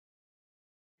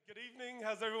Good evening.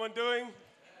 How's everyone doing?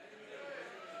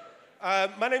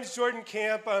 My name is Jordan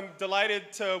Camp. I'm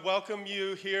delighted to welcome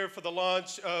you here for the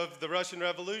launch of The Russian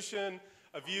Revolution,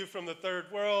 A View from the Third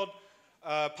World,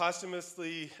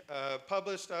 posthumously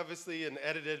published, obviously, and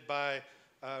edited by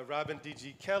Robin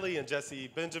D.G. Kelley and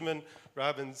Jesse Benjamin.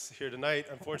 Robin's here tonight.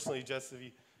 Unfortunately,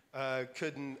 Jesse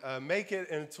couldn't make it,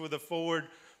 and it's with a foreword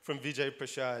from Vijay,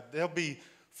 Prashad. They'll be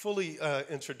fully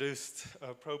introduced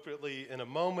appropriately in a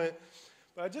moment.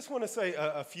 But I just want to say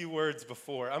a few words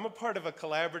before. I'm a part of a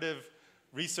collaborative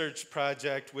research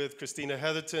project with Christina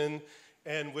Heatherton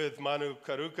and with Manu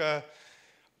Karuka.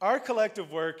 Our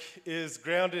collective work is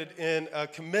grounded in a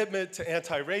commitment to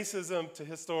anti-racism, to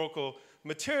historical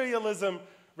materialism,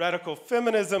 radical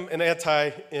feminism, and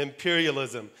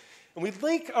anti-imperialism. And we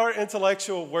link our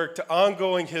intellectual work to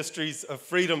ongoing histories of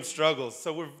freedom struggles.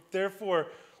 So we're therefore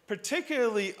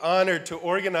particularly honored to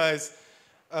organize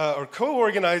or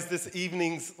co-organize this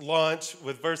evening's launch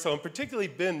with Verso, and particularly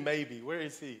Ben Maybe, where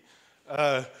is he?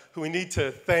 Who we need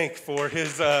to thank for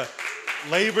his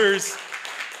labors.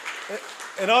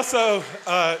 And also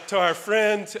to our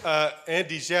friend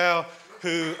Andy Zhao,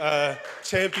 who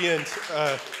championed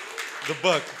the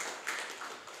book.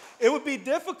 It would be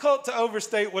difficult to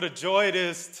overstate what a joy it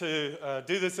is to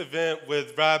do this event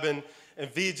with Robin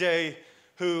and Vijay,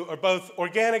 who are both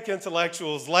organic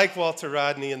intellectuals like Walter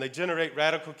Rodney, and they generate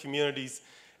radical communities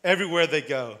everywhere they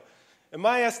go. In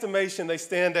my estimation, they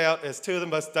stand out as two of the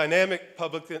most dynamic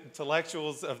public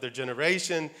intellectuals of their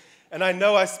generation, and I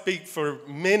know I speak for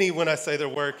many when I say their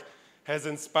work has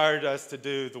inspired us to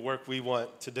do the work we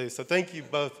want to do. So thank you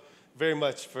both very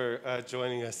much for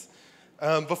joining us.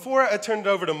 Before I turn it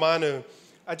over to Manu,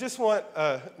 I just want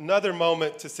another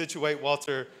moment to situate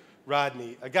Walter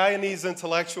Rodney, a Guyanese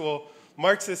intellectual,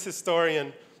 Marxist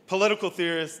historian, political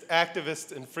theorist,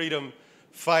 activist, and freedom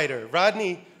fighter.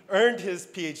 Rodney earned his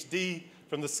PhD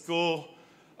from the School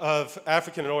of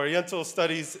African and Oriental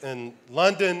Studies in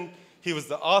London. He was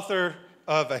the author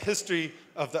of A History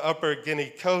of the Upper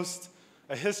Guinea Coast,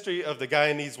 A History of the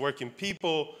Guyanese Working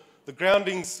People, The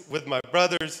Groundings with My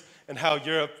Brothers, and How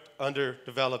Europe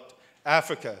Underdeveloped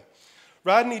Africa.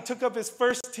 Rodney took up his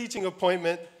first teaching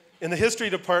appointment in the history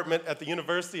department at the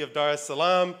University of Dar es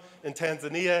Salaam in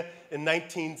Tanzania in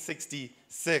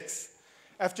 1966.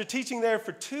 After teaching there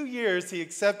for 2 years, he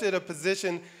accepted a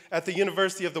position at the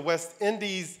University of the West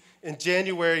Indies in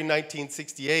January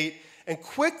 1968 and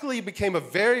quickly became a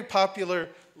very popular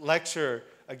lecturer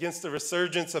against the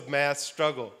resurgence of mass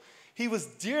struggle. He was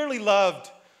dearly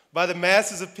loved by the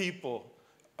masses of people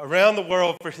around the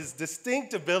world for his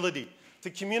distinct ability to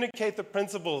communicate the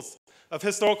principles of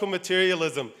historical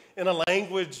materialism in a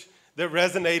language that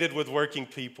resonated with working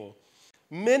people.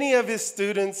 Many of his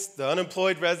students, the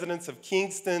unemployed residents of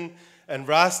Kingston and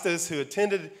Rastas who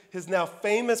attended his now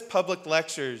famous public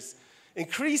lectures,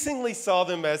 increasingly saw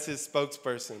them as his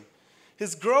spokesperson.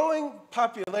 His growing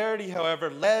popularity, however,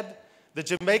 led the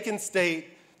Jamaican state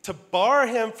to bar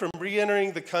him from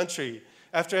re-entering the country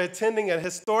after attending a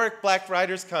historic Black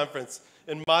Writers' Conference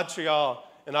in Montreal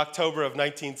in October of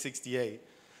 1968.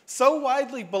 So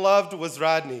widely beloved was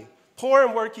Rodney, poor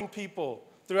and working people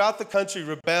throughout the country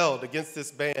rebelled against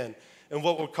this ban in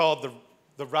what were called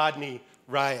the Rodney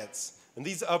Riots. And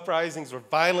these uprisings were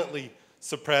violently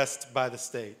suppressed by the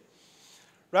state.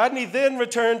 Rodney then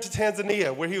returned to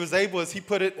Tanzania, where he was able, as he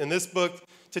put it in this book,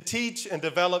 to teach and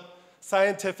develop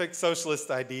scientific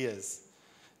socialist ideas.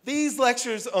 These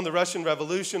lectures on the Russian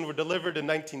Revolution were delivered in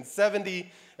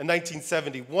 1970 and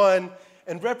 1971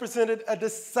 and represented a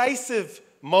decisive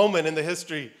moment in the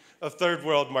history of Third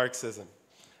World Marxism.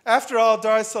 After all,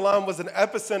 Dar es Salaam was an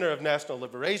epicenter of national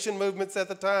liberation movements at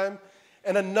the time,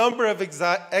 and a number of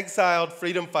exiled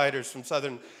freedom fighters from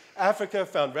Southern Africa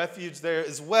found refuge there,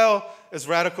 as well as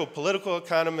radical political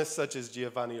economists such as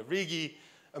Giovanni Arrighi,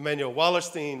 Emmanuel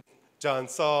Wallerstein, John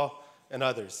Saul, and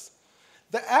others.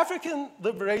 The African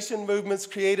liberation movements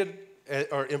created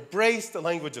or embraced the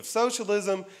language of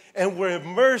socialism and were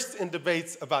immersed in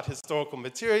debates about historical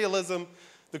materialism,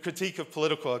 the critique of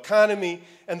political economy,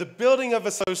 and the building of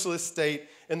a socialist state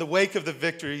in the wake of the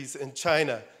victories in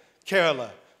China, Kerala,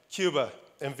 Cuba,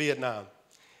 and Vietnam.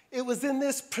 It was in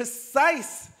this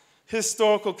precise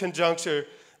historical conjuncture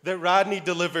that Rodney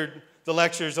delivered the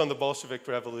lectures on the Bolshevik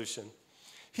Revolution.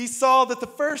 He saw that the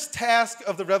first task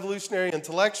of the revolutionary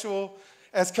intellectual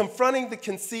as confronting the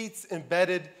conceits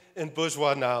embedded in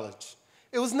bourgeois knowledge.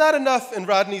 It was not enough, in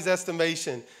Rodney's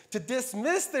estimation, to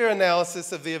dismiss their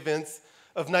analysis of the events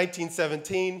of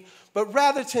 1917, but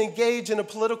rather to engage in a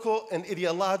political and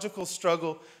ideological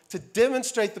struggle to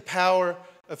demonstrate the power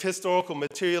of historical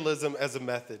materialism as a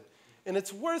method. And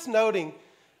it's worth noting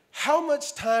how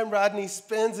much time Rodney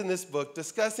spends in this book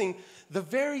discussing the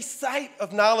very site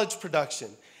of knowledge production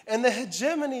and the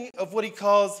hegemony of what he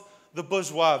calls the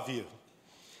bourgeois view.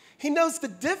 He notes the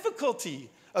difficulty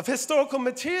of historical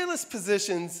materialist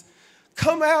positions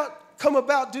come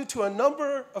about due to a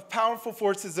number of powerful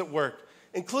forces at work,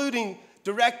 including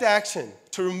direct action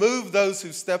to remove those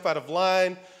who step out of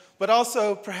line, but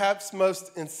also perhaps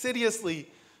most insidiously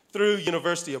through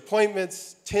university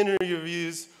appointments, tenure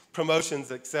reviews,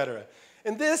 promotions, etc.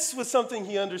 And this was something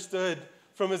he understood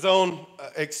from his own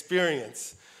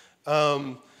experience.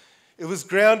 It was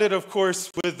grounded, of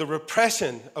course, with the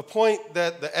repression, a point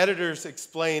that the editors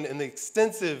explain in the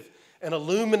extensive and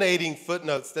illuminating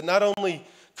footnotes that not only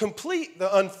complete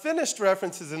the unfinished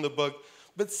references in the book,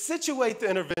 but situate the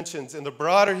interventions in the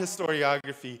broader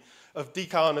historiography of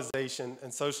decolonization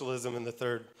and socialism in the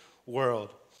Third World.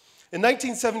 In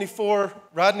 1974,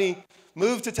 Rodney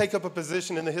moved to take up a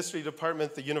position in the history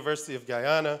department at the University of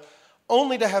Guyana,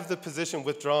 only to have the position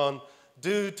withdrawn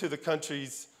due to the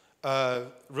country's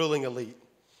ruling elite.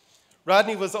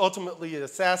 Rodney was ultimately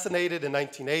assassinated in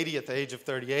 1980 at the age of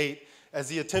 38 as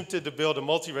he attempted to build a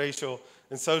multiracial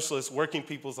and socialist working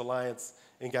people's alliance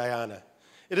in Guyana.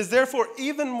 It is therefore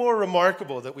even more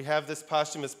remarkable that we have this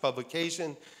posthumous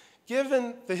publication,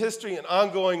 given the history and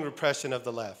ongoing repression of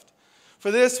the left.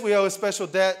 For this, we owe a special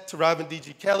debt to Robin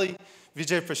D.G. Kelley,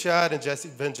 Vijay, Prashad, and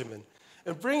Jesse Benjamin.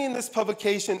 In bringing this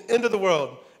publication into the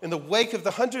world in the wake of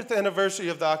the 100th anniversary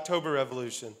of the October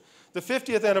Revolution, the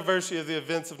 50th anniversary of the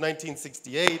events of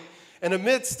 1968, and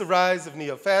amidst the rise of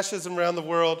neo-fascism around the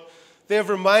world, they have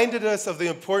reminded us of the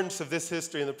importance of this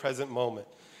history in the present moment.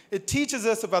 It teaches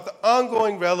us about the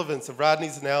ongoing relevance of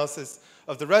Rodney's analysis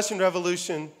of the Russian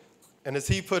Revolution, and as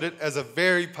he put it, as a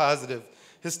very positive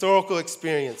historical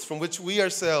experience from which we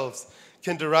ourselves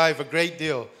can derive a great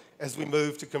deal as we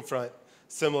move to confront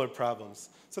similar problems.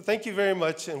 So thank you very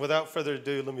much, and without further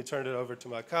ado, let me turn it over to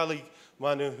my colleague,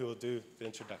 Manu, who will do the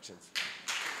introductions.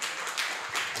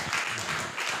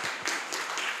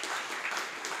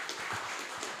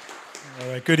 All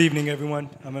right, good evening, everyone.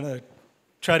 I'm going to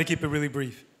try to keep it really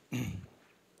brief.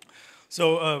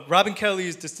 So Robin Kelley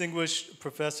is Distinguished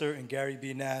Professor and Gary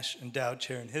B. Nash Endowed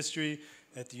Chair in History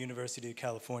at the University of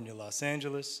California, Los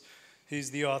Angeles.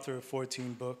 He's the author of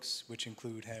 14 books, which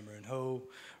include Hammer and Hoe,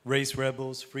 Race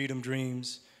Rebels, Freedom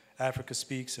Dreams, Africa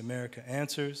Speaks, America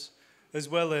Answers, as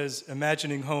well as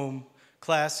Imagining Home,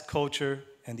 Class, Culture,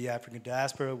 and the African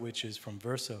Diaspora, which is from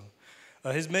Verso.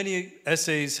 His many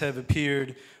essays have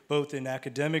appeared both in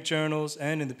academic journals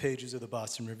and in the pages of the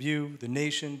Boston Review, The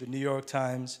Nation, the New York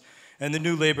Times, and the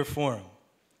New Labor Forum.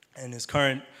 And his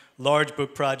current large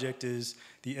book project is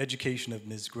The Education of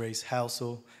Ms. Grace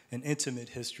Halsell, An Intimate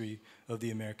History of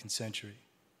the American Century.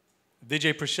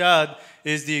 Vijay Prashad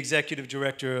is the executive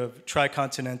director of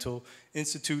Tricontinental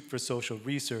Institute for Social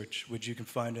Research, which you can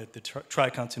find at the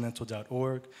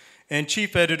tricontinental.org, and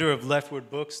chief editor of Leftward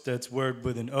Books, that's word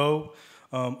with an O,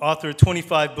 author of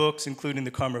 25 books, including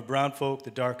The Karma Brown Folk,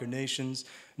 The Darker Nations,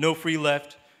 No Free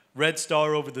Left, Red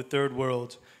Star Over the Third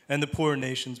World, and The Poorer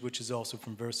Nations, which is also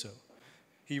from Verso.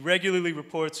 He regularly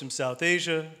reports from South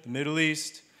Asia, the Middle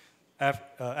East,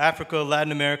 Africa,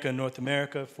 Latin America, and North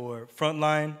America for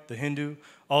Frontline, The Hindu,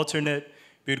 Alternate,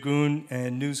 Birgun,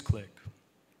 and NewsClick.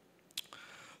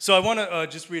 So I want to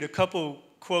just read a couple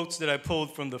quotes that I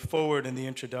pulled from the foreword and the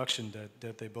introduction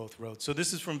that they both wrote. So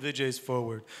this is from Vijay's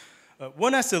foreword.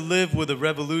 One has to live with a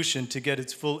revolution to get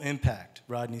its full impact,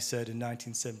 Rodney said in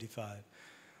 1975.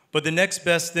 But the next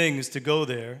best thing is to go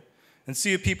there and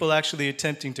see a people actually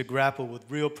attempting to grapple with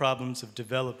real problems of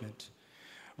development.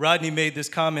 Rodney made this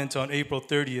comment on April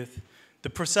 30th, the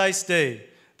precise day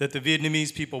that the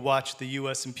Vietnamese people watched the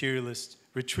US imperialists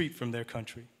retreat from their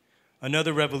country.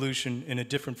 Another revolution in a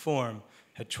different form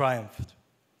had triumphed.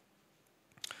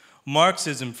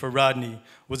 Marxism, for Rodney,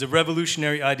 was a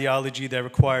revolutionary ideology that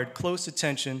required close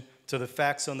attention to the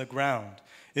facts on the ground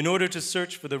in order to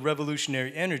search for the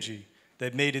revolutionary energy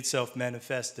that made itself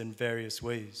manifest in various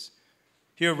ways.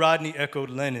 Here, Rodney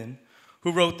echoed Lenin,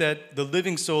 who wrote that the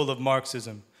living soul of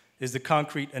Marxism is the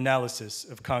concrete analysis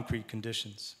of concrete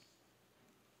conditions.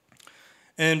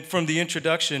 And from the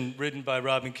introduction written by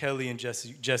Robin Kelley and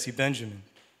Jesse Benjamin,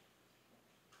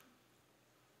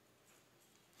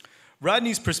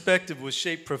 Rodney's perspective was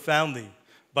shaped profoundly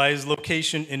by his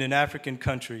location in an African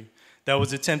country that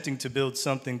was attempting to build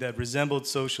something that resembled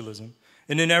socialism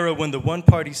in an era when the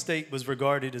one-party state was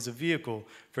regarded as a vehicle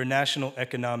for national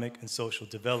economic and social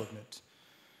development.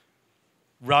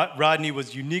 Rodney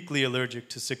was uniquely allergic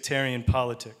to sectarian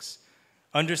politics.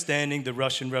 Understanding the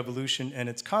Russian Revolution and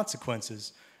its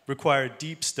consequences required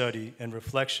deep study and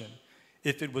reflection.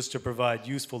 if it was to provide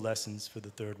useful lessons for the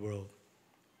third world.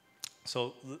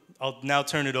 So I'll now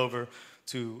turn it over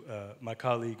to my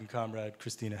colleague and comrade,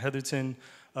 Christina Heatherton,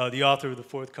 the author of the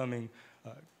forthcoming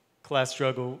Class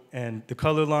Struggle and the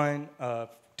Color Line,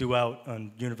 due out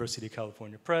on University of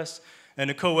California Press, and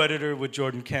a co-editor with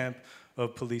Jordan Camp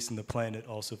of Police and the Planet,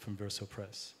 also from Verso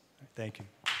Press. Thank you.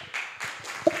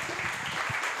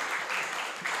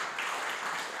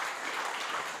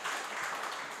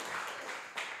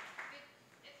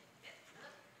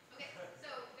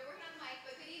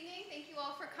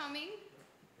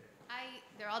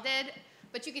 They're all dead,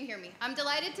 but you can hear me. I'm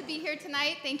delighted to be here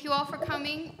tonight. Thank you all for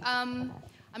coming. I'm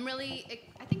really,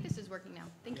 I think this is working now.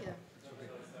 Thank you.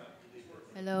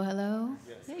 Hello, hello.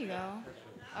 There you go.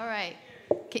 All right.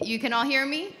 You can all hear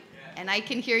me, and I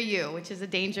can hear you, which is a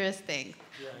dangerous thing.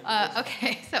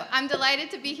 Okay, so I'm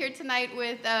delighted to be here tonight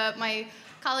with my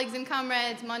colleagues and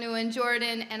comrades, Manu and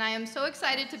Jordan, and I am so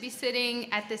excited to be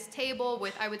sitting at this table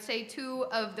with, I would say, two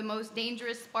of the most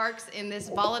dangerous sparks in this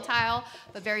volatile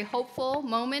but very hopeful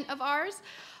moment of ours.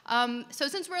 So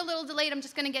since we're a little delayed, I'm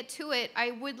just going to get to it.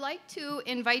 I would like to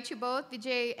invite you both,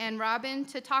 Vijay and Robin,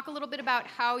 to talk a little bit about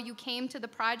how you came to the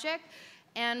project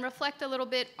and reflect a little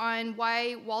bit on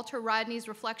why Walter Rodney's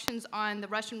Reflections on the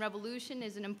Russian Revolution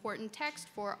is an important text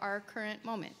for our current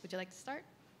moment. Would you like to start?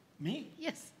 Me?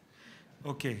 Yes.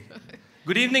 Okay.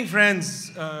 Good evening, friends.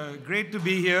 Great to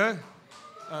be here.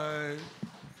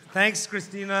 Thanks,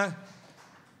 Christina.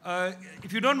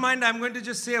 If you don't mind, I'm going to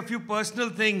just say a few personal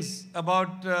things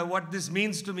about what this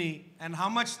means to me and how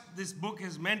much this book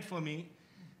has meant for me,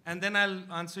 and then I'll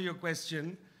answer your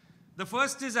question. The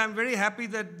first is I'm very happy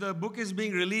that the book is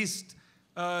being released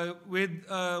with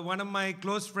one of my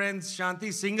close friends,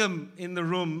 Shanti Singham, in the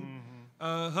room.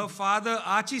 Her father,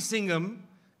 Archie Singham,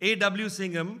 A.W.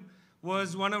 Singham,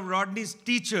 was one of Rodney's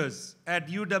teachers at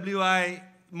UWI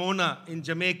Mona in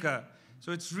Jamaica.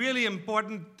 So it's really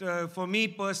important for me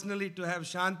personally to have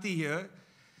Shanti here.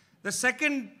 The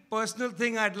second personal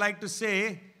thing I'd like to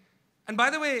say, and by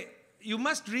the way, you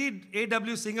must read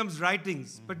A.W. Singham's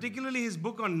writings, particularly his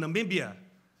book on Namibia,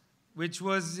 which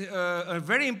was a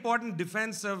very important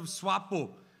defense of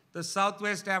SWAPO, the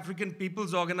Southwest African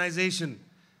People's Organization.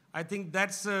 I think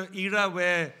that's an era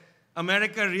where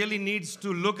America really needs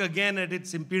to look again at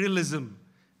its imperialism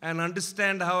and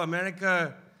understand how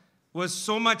America was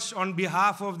so much on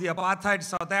behalf of the apartheid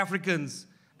South Africans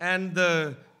and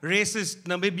the racist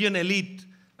Namibian elite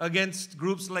against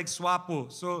groups like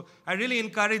SWAPO. So I really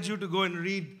encourage you to go and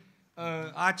read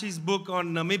Archie's book on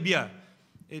Namibia.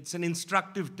 It's an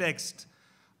instructive text.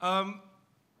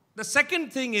 The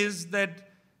second thing is that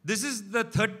this is the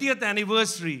 30th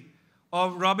anniversary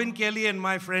of Robin, Kelley, and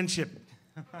my friendship.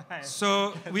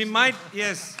 So we might,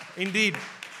 yes, indeed.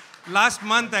 Last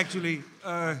month, actually.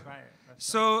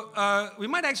 So we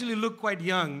might actually look quite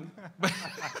young.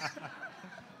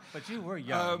 But you were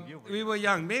young. We were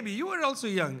young. Maybe you were also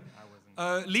young. I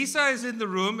wasn't. Lisa is in the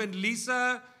room, and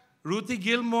Lisa, Ruthie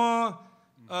Gilmore,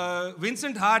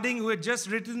 Vincent Harding, who had just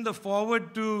written the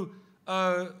foreword to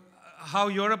How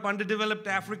Europe Underdeveloped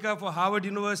Africa for Harvard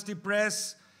University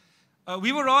Press.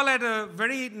 We were all at a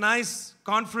very nice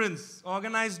conference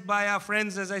organized by our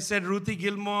friends, as I said, Ruthie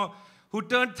Gilmore, who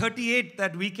turned 38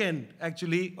 that weekend,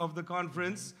 actually, of the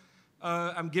conference.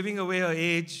 I'm giving away her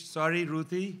age. Sorry,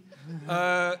 Ruthie.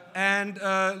 And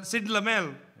Sid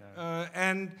Lamel.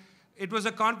 And it was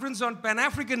a conference on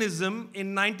Pan-Africanism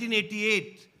in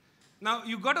 1988. Now,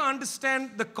 you've got to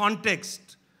understand the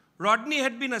context. Rodney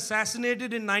had been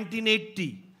assassinated in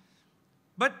 1980.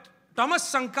 But Thomas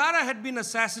Sankara had been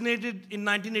assassinated in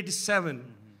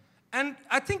 1987. And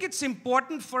I think it's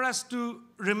important for us to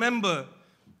remember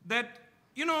that,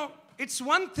 you know, it's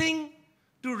one thing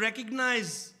to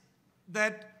recognize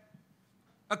that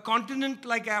a continent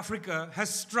like Africa has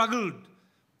struggled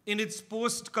in its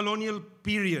post-colonial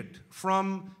period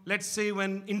from, let's say,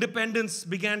 when independence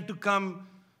began to come,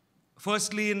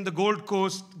 firstly in the Gold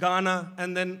Coast, Ghana,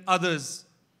 and then others.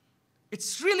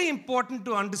 It's really important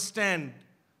to understand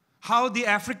how the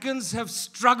Africans have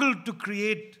struggled to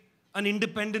create an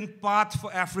independent path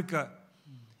for Africa,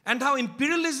 and how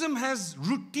imperialism has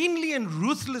routinely and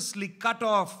ruthlessly cut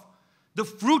off the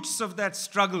fruits of that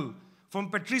struggle from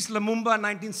Patrice Lumumba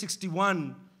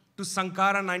 1961 to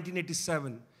Sankara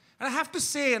 1987. And I have to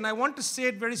say, and I want to say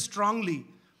it very strongly,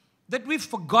 that we've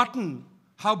forgotten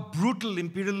how brutal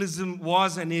imperialism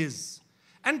was and is.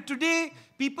 And today,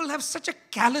 people have such a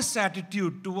callous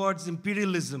attitude towards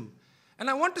imperialism. And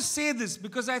I want to say this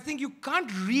because I think you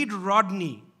can't read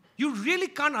Rodney. You really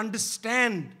can't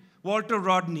understand Walter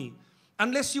Rodney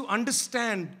unless you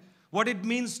understand what it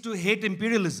means to hate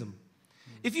imperialism.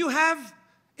 If you have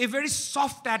a very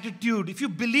soft attitude, if you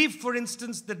believe, for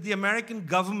instance, that the American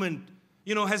government,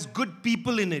 has good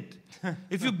people in it,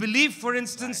 if you believe, for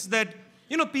instance, that,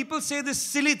 people say this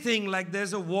silly thing like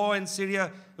there's a war in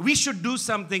Syria, we should do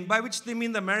something, by which they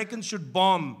mean the Americans should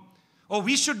bomb, or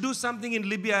we should do something in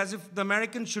Libya as if the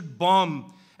Americans should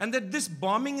bomb, and that this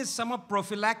bombing is somehow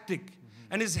prophylactic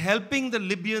and is helping the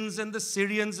Libyans and the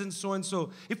Syrians and so and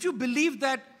so. If you believe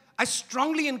that, I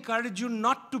strongly encourage you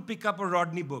not to pick up a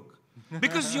Rodney book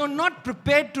because you're not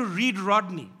prepared to read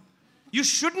Rodney. You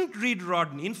shouldn't read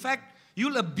Rodney. In fact,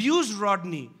 you'll abuse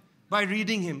Rodney by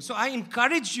reading him. So I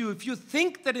encourage you, if you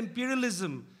think that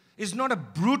imperialism is not a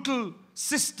brutal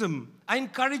system, I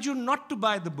encourage you not to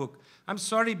buy the book. I'm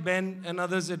sorry, Ben and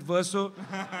others at Verso,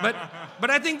 but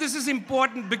I think this is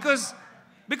important because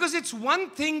it's one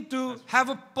thing to have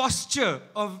a posture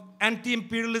of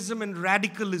anti-imperialism and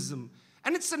radicalism,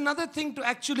 and it's another thing to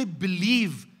actually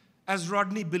believe, as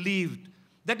Rodney believed,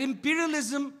 that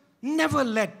imperialism never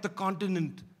let the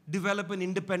continent develop an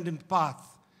independent path.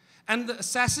 And the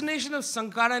assassination of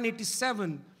Sankara in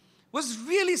 '87 was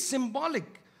really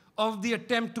symbolic of the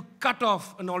attempt to cut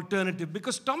off an alternative,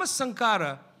 because Thomas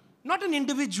Sankara, not an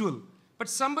individual, but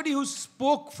somebody who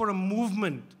spoke for a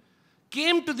movement,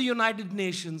 came to the United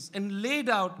Nations and laid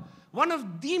out one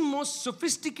of the most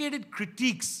sophisticated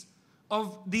critiques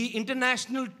of the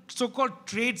international so-called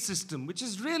trade system, which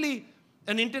is really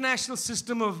an international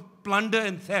system of plunder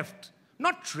and theft,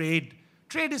 not trade.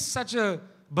 Trade is such a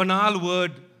banal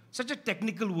word, such a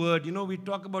technical word. We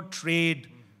talk about trade,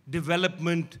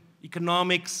 development,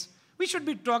 economics. We should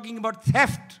be talking about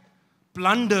theft,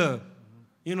 plunder,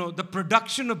 the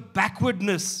production of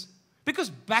backwardness. Because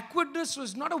backwardness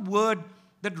was not a word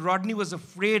that Rodney was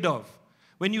afraid of.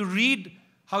 When you read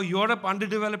how Europe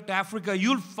underdeveloped Africa,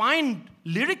 you'll find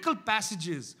lyrical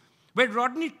passages where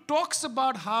Rodney talks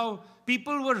about how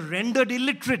people were rendered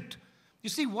illiterate. You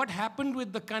see, what happened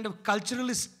with the kind of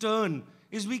culturalist turn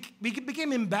is we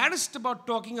became embarrassed about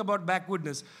talking about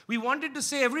backwardness. We wanted to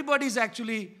say everybody's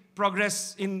actually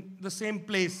progress in the same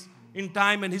place in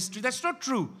time and history. That's not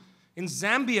true. In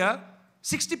Zambia,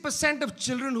 60% of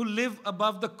children who live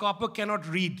above the copper cannot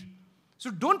read. So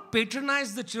don't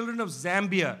patronize the children of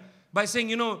Zambia by saying,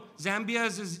 Zambia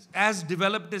is as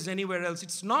developed as anywhere else.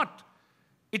 It's not.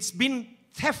 It's been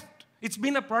theft. It's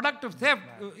been a product of theft.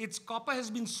 Its copper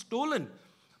has been stolen,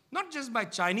 not just by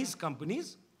Chinese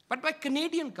companies, but by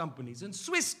Canadian companies and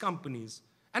Swiss companies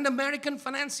and American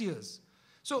financiers.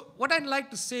 So what I'd like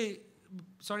to say,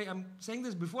 sorry, I'm saying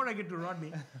this before I get to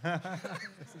Rodney,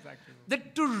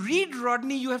 that to read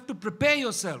Rodney, you have to prepare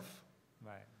yourself.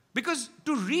 Right. Because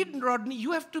to read Rodney,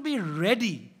 you have to be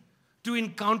ready to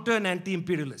encounter an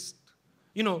anti-imperialist.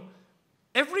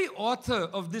 Every author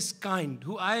of this kind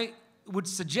who I would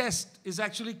suggest is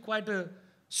actually quite a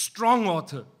strong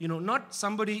author, not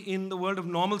somebody in the world of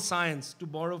normal science, to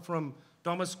borrow from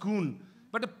Thomas Kuhn,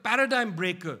 but a paradigm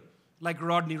breaker like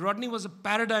Rodney. Rodney was a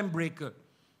paradigm breaker.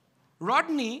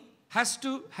 Rodney has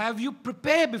to have you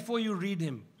prepare before you read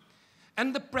him.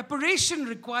 And the preparation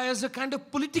requires a kind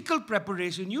of political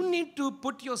preparation. You need to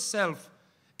put yourself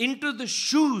into the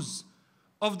shoes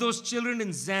of those children in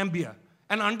Zambia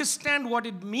and understand what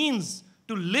it means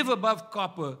to live above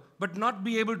copper, but not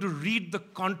be able to read the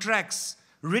contracts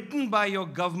written by your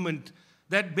government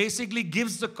that basically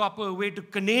gives the copper away to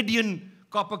Canadian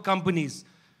copper companies,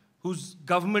 whose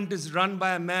government is run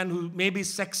by a man who may be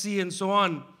sexy and so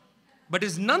on, but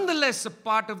is nonetheless a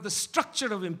part of the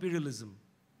structure of imperialism.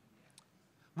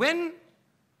 When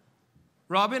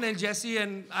Robin and Jesse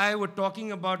and I were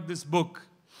talking about this book,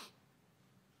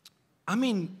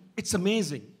 it's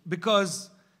amazing because,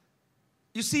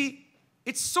 you see,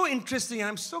 it's so interesting, and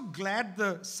I'm so glad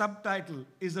the subtitle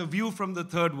is A View from the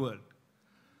Third World.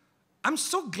 I'm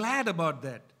so glad about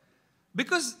that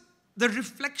because the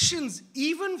reflections,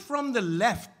 even from the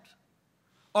left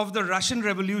of the Russian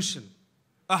Revolution,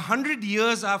 100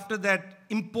 years after that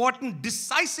important,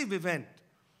 decisive event,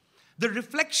 the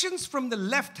reflections from the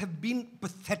left have been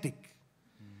pathetic.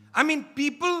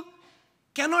 People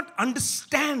cannot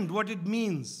understand what it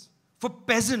means for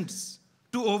peasants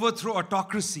to overthrow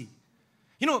autocracy.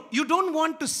 You don't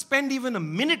want to spend even a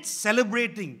minute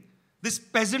celebrating this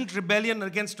peasant rebellion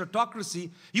against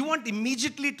autocracy. You want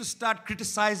immediately to start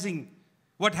criticizing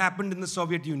what happened in the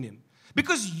Soviet Union.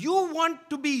 Because you want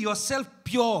to be yourself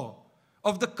pure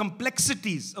of the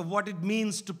complexities of what it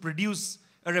means to produce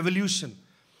a revolution.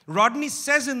 Rodney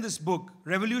says in this book,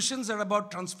 revolutions are about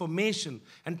transformation,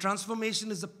 and transformation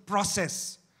is a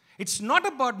process. It's not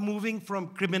about moving from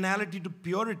criminality to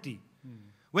purity.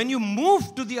 When you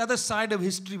move to the other side of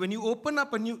history, when you open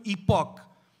up a new epoch,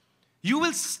 you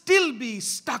will still be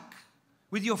stuck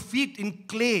with your feet in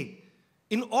clay,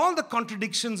 in all the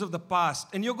contradictions of the past,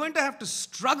 and you're going to have to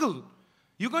struggle.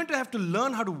 You're going to have to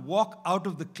learn how to walk out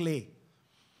of the clay.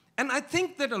 And I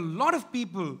think that a lot of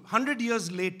people, 100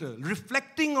 years later,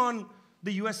 reflecting on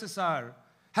the USSR,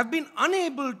 have been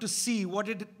unable to see what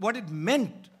it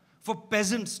meant for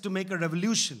peasants to make a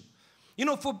revolution. You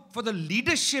know, for the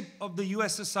leadership of the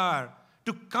USSR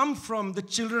to come from the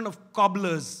children of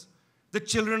cobblers, the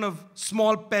children of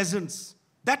small peasants.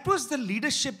 That was the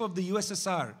leadership of the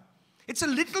USSR. It's a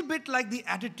little bit like the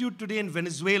attitude today in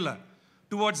Venezuela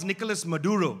towards Nicolas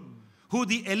Maduro, who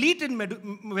the elite in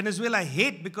Venezuela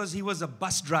hate because he was a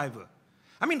bus driver.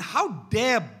 I mean, how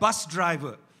dare a bus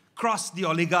driver cross the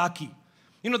oligarchy?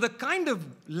 You know, the kind of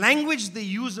language they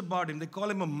use about him, they call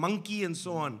him a monkey and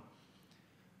so on.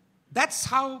 That's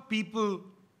how people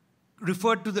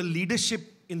referred to the leadership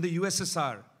in the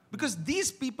USSR, because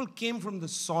these people came from the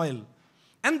soil,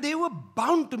 and they were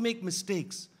bound to make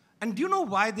mistakes. And do you know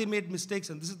why they made mistakes?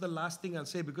 And this is the last thing I'll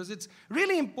say, because it's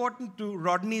really important to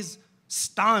Rodney's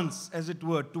stance, as it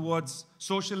were, towards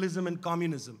socialism and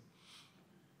communism.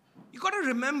 You've got to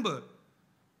remember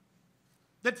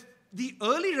that the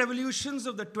early revolutions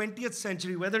of the 20th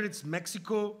century, whether it's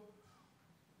Mexico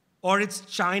or it's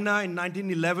China in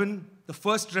 1911, the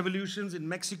first revolutions in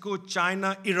Mexico,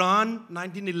 China, Iran,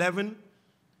 1911,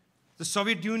 the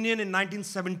Soviet Union in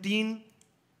 1917,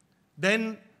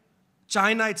 then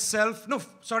China itself,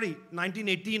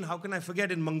 1918, how can I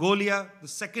forget, in Mongolia, the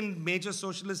second major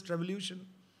socialist revolution.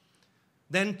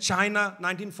 Then China,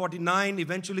 1949,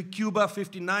 eventually Cuba,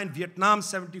 59, Vietnam,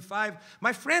 75.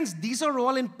 My friends, these are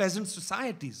all in peasant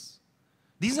societies.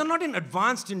 These are not in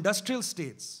advanced industrial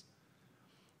states.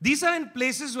 These are in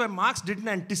places where Marx didn't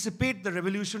anticipate the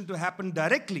revolution to happen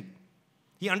directly.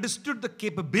 He understood the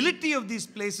capability of these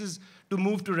places to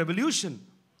move to revolution.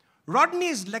 Rodney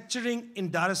is lecturing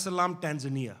in Dar es Salaam,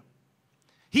 Tanzania.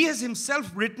 He has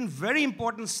himself written very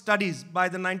important studies by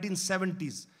the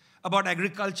 1970s about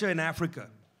agriculture in Africa.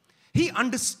 He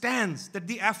understands that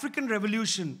the African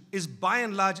revolution is by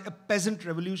and large a peasant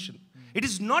revolution. It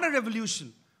is not a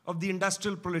revolution of the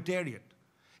industrial proletariat.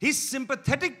 He's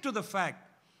sympathetic to the fact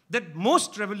that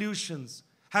most revolutions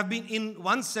have been, in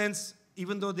one sense,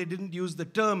 even though they didn't use the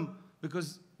term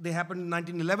because they happened in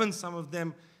 1911, some of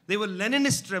them, they were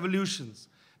Leninist revolutions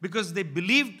because they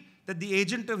believed that the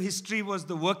agent of history was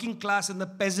the working class and the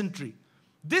peasantry.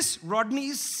 This Rodney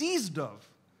is seized of.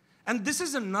 And this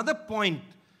is another point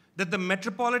that the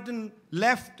metropolitan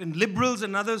left and liberals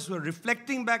and others who are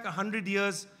reflecting back 100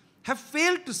 years have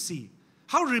failed to see.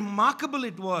 How remarkable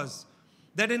it was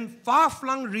that in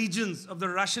far-flung regions of the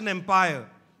Russian Empire,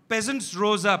 peasants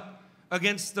rose up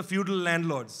against the feudal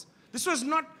landlords. This was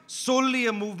not solely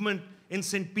a movement in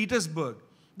St. Petersburg.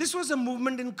 This was a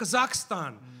movement in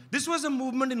Kazakhstan. This was a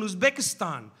movement in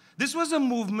Uzbekistan. This was a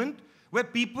movement where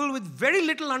people with very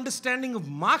little understanding of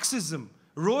Marxism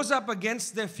rose up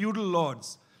against their feudal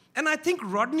lords. And I think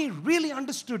Rodney really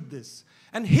understood this.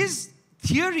 And his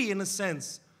theory, in a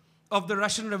sense, of the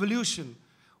Russian Revolution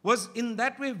was in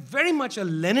that way very much a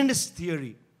Leninist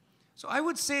theory. So I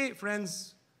would say,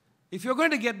 friends, if you're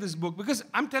going to get this book, because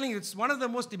I'm telling you, it's one of the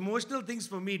most emotional things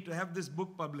for me to have this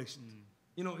book published.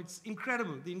 You know, it's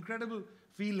incredible, the incredible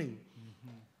feeling.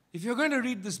 If you're going to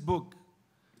read this book,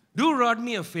 do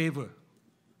Rodney a favor.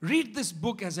 Read this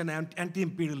book as an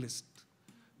anti-imperialist.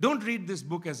 Don't read this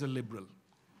book as a liberal.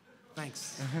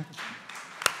 Thanks.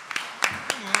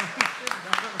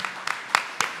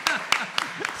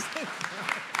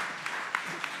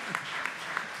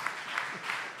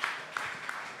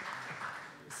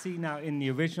 See, now in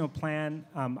the original plan,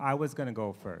 I was going to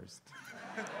go first.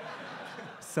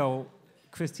 So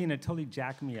Christina totally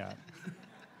jacked me up.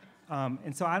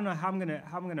 And so I don't know how I'm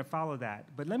going to follow that.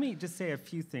 But let me just say a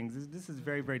few things. This is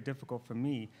very, very difficult for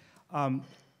me.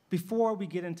 Before we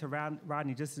get into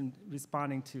Rodney, just in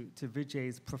responding to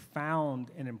Vijay's profound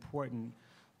and important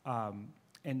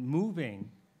and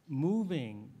moving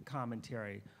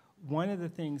commentary, one of the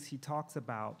things he talks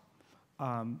about,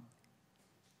 actually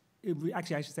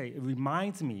I should say, it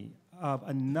reminds me of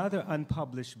another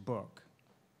unpublished book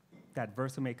that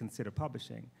Verso may consider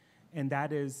publishing, and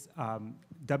that is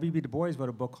W.B. Du Bois wrote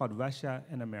a book called Russia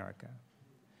and America.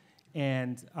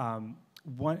 And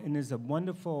there's a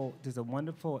wonderful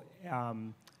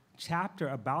chapter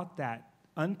about that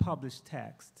unpublished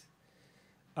text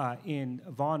in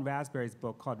Vaughan Raspberry's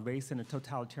book called Race in a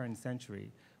Totalitarian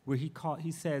Century, where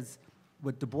he says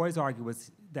what Du Bois argued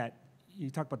was that you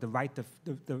talk about the right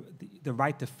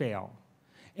to fail,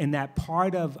 and that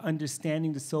part of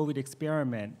understanding the Soviet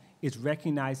experiment is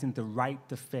recognizing the right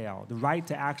to fail, the right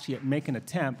to actually make an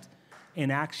attempt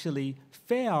and actually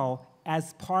fail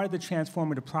as part of the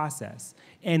transformative process.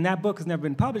 And that book has never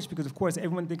been published because, of course,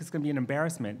 everyone thinks it's going to be an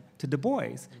embarrassment to Du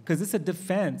Bois, because it's a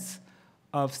defense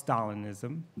of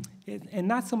Stalinism, and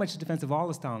not so much a defense of all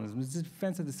of Stalinism, it's a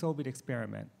defense of the Soviet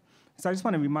experiment. So I just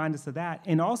want to remind us of that,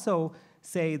 and also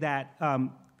say that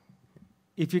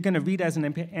if you're going to read as an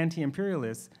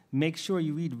anti-imperialist, make sure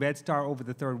you read Red Star Over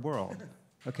the Third World,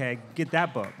 okay? Get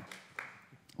that book,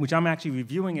 which I'm actually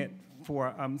reviewing it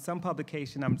for some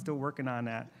publication. I'm still working on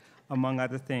that, among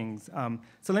other things.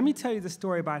 So let me tell you the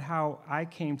story about how I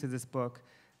came to this book,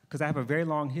 because I have a very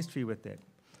long history with it.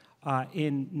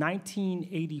 In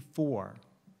 1984,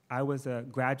 I was a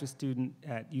graduate student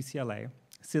at UCLA.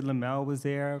 Sid Lamel was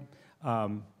there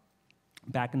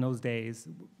back in those days,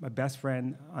 my best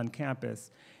friend on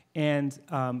campus. And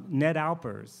Ned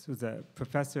Alpers, who's a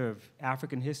professor of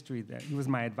African history, he was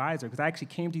my advisor, because I actually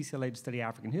came to UCLA to study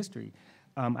African history.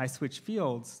 I switched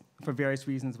fields for various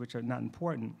reasons which are not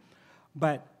important.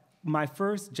 But my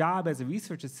first job as a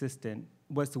research assistant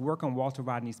was to work on Walter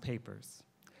Rodney's papers.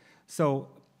 So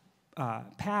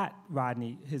Pat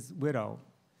Rodney, his widow,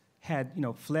 had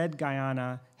fled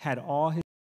Guyana, had all his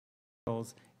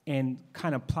materials, and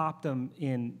kind of plopped them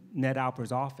in Ned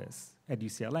Alpers' office at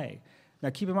UCLA. Now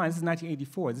keep in mind, this is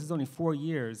 1984. This is only 4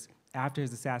 years after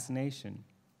his assassination.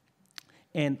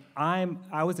 And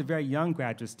I was a very young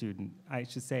graduate student, I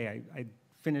should say. I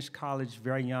finished college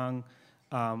very young.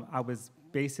 I was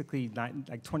basically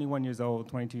like 21 years old,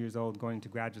 22 years old, going to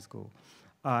graduate school.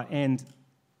 And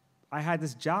I had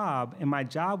this job, and my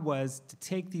job was to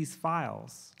take these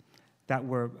files that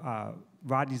were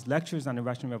Rodney's lectures on the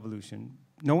Russian Revolution.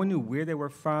 No one knew where they were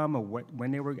from or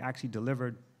when they were actually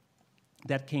delivered.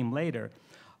 That came later.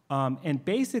 And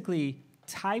basically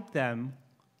type them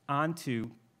onto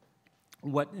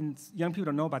what, and young people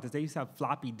don't know about this, they used to have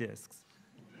floppy disks,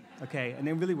 okay? And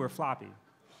they really were floppy.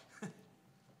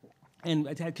 And I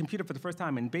had a computer for the first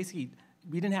time, and basically,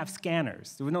 we didn't have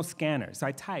scanners. There were no scanners. So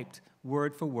I typed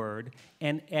word for word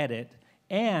and edit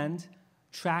and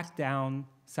tracked down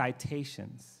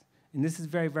citations. And this is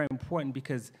very, very important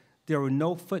because there were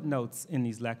no footnotes in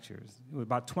these lectures. There were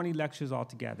about 20 lectures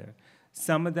altogether.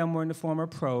 Some of them were in the form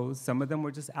of prose. Some of them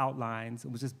were just outlines.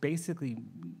 It was just basically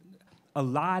a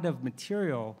lot of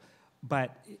material,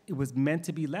 but it was meant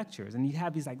to be lectures. And you'd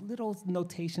have these like little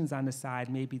notations on the side,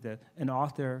 maybe an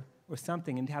author or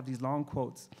something, and have these long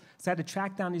quotes. So I had to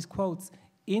track down these quotes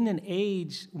in an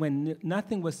age when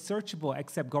nothing was searchable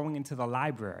except going into the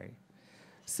library.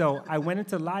 So I went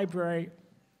into the library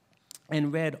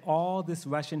and read all this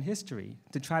Russian history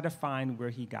to try to find where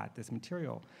he got this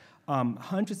material.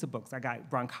 Hundreds of books. I got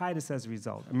bronchitis as a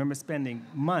result. I remember spending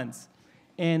months.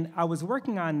 And I was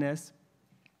working on this,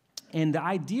 and the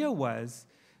idea was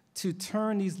to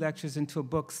turn these lectures into a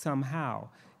book somehow.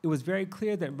 It was very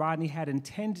clear that Rodney had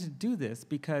intended to do this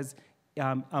because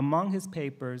among his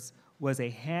papers was a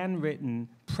handwritten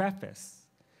preface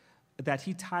that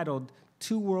he titled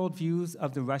Two Worldviews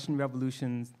of the Russian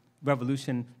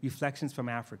Revolution, Reflections from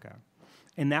Africa.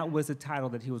 And that was the title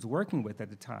that he was working with at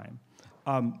the time.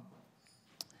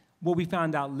 What we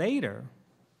found out later,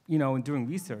 and doing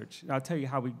research, and I'll tell you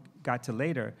how we got to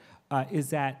later,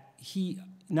 is that he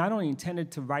not only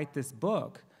intended to write this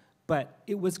book, but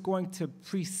it was going to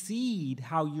precede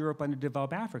how Europe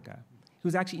underdeveloped Africa. He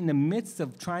was actually in the midst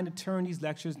of trying to turn these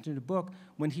lectures into the book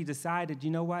when he decided, you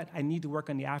know what, I need to work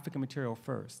on the African material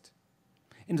first.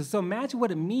 And so imagine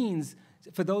what it means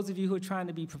for those of you who are trying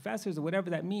to be professors or whatever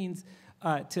that means,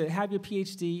 to have your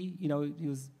PhD. He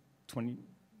was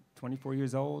 24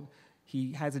 years old.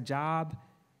 He has a job.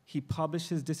 He published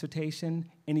his dissertation,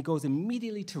 and he goes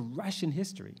immediately to Russian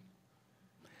history.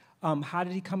 How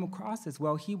did he come across this?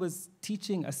 Well, he was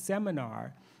teaching a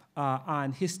seminar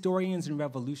on historians and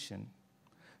revolution.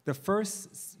 The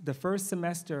first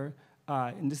semester,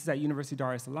 and this is at University of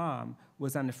Dar es Salaam,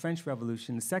 was on the French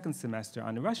Revolution. The second semester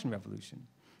on the Russian Revolution.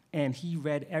 And he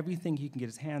read everything he can get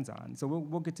his hands on. So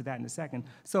we'll get to that in a second.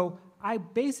 So I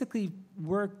basically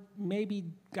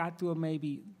got through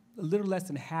maybe a little less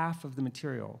than half of the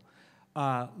material,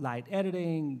 light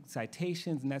editing,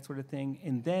 citations, and that sort of thing.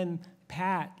 And then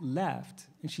Pat left,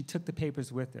 and she took the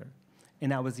papers with her.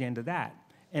 And that was the end of that.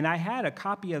 And I had a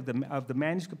copy of the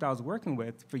manuscript I was working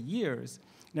with for years.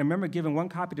 And I remember giving one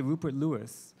copy to Rupert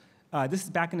Lewis. This is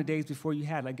back in the days before you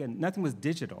had, again, nothing was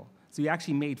digital. So you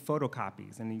actually made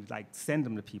photocopies, and you send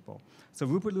them to people. So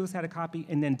Rupert Lewis had a copy,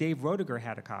 and then Dave Roediger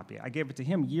had a copy. I gave it to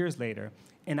him years later,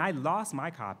 and I lost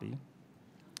my copy.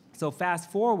 So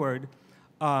fast forward,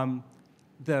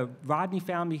 the Rodney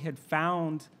family had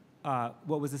found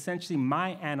what was essentially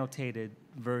my annotated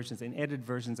versions and edited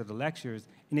versions of the lectures,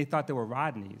 and they thought they were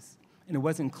Rodney's. And it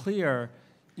wasn't clear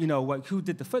who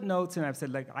did the footnotes? And I've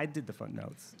said, like, I did the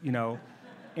footnotes,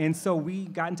 And so we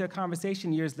got into a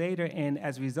conversation years later, and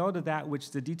as a result of that,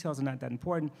 which the details are not that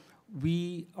important,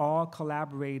 we all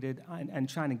collaborated on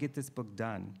trying to get this book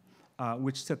done,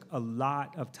 which took a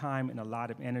lot of time and a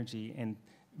lot of energy. And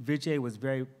Vijay was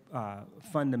very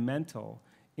fundamental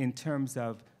in terms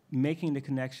of making the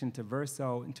connection to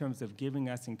Verso, in terms of giving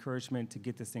us encouragement to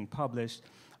get this thing published.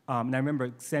 And I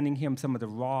remember sending him some of the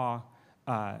raw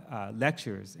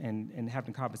lectures and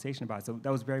having a conversation about it. So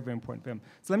that was very, very important for him.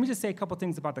 So let me just say a couple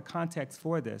things about the context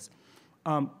for this.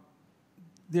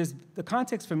 There's the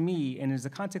context for me, and there's a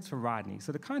context for Rodney.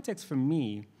 So the context for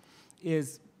me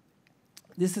is,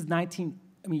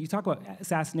 you talk about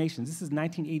assassinations, this is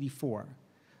 1984.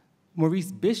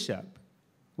 Maurice Bishop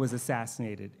was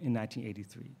assassinated in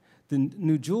 1983. The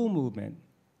New Jewel movement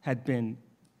had been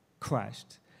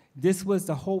crushed. This was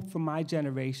the hope for my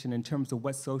generation in terms of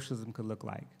what socialism could look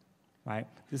like, right?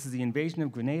 This is the invasion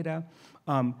of Grenada.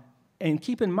 And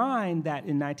keep in mind that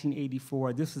in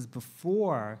 1984, this was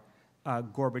before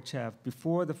Gorbachev,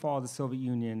 before the fall of the Soviet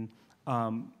Union.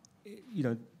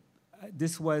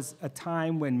 This was a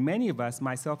time when many of us,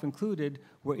 myself included,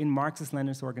 were in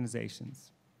Marxist-Leninist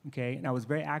organizations, okay? And I was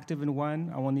very active in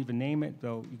one. I won't even name it,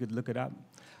 though you could look it up.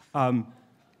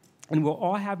 And we're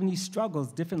all having these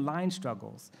struggles, different line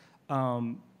struggles.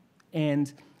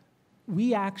 And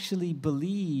we actually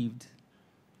believed,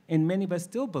 and many of us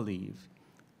still believe,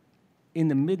 in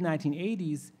the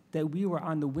mid-1980s that we were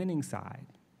on the winning side.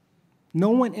 No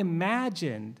one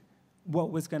imagined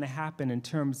what was going to happen in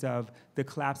terms of the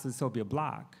collapse of the Soviet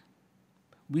bloc.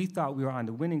 We thought we were on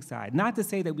the winning side. Not to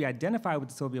say that we identified with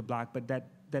the Soviet bloc, but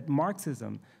that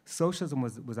Marxism, socialism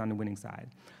was on the winning side.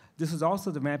 This was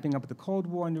also the ramping up of the Cold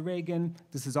War under Reagan.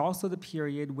 This is also the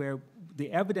period where the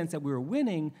evidence that we were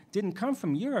winning didn't come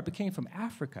from Europe, it came from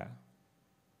Africa.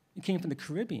 It came from the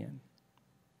Caribbean,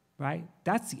 right?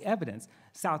 That's the evidence.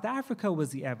 South Africa was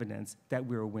the evidence that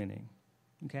we were winning,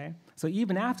 okay? So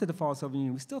even after the fall of the Soviet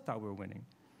Union, we still thought we were winning.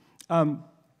 I'm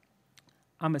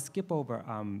gonna skip over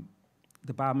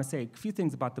the Bible. I'm gonna say a few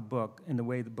things about the book and the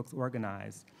way the book's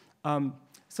organized.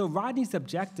 So Rodney's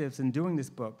objectives in doing this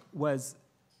book was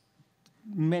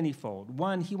manyfold.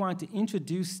 One, he wanted to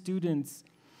introduce students,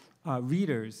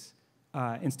 readers,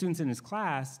 and students in his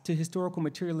class to historical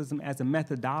materialism as a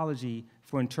methodology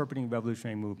for interpreting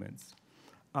revolutionary movements.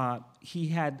 He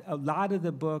had, a lot of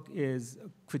the book is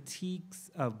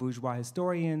critiques of bourgeois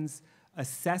historians,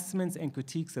 assessments and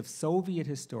critiques of Soviet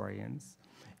historians,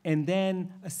 and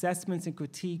then assessments and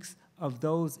critiques of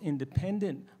those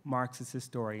independent Marxist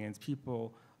historians,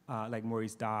 people like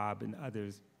Maurice Dobb and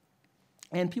others,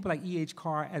 and people like E.H.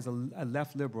 Carr as a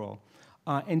left liberal,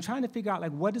 and trying to figure out,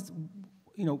 like, what is,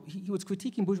 he was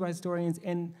critiquing bourgeois historians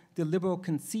and the liberal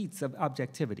conceits of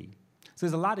objectivity. So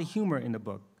there's a lot of humor in the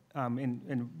book.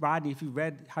 And Rodney, if you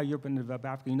read How Europe Developed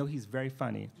Africa, he's very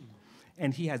funny.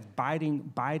 And he has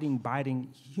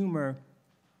biting humor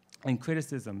and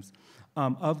criticisms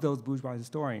of those bourgeois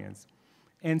historians.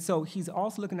 And so he's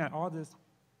also looking at all this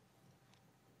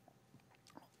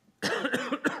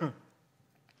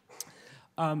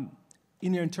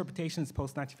in their interpretations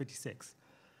post-1956.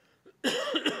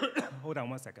 Hold on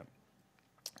one second.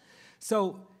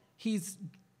 So he's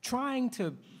trying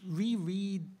to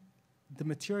reread the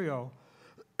material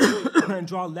and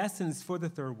draw lessons for the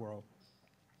third world,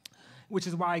 which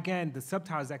is why, again, the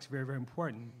subtitle is actually very, very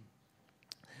important.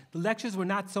 The lectures were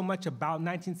not so much about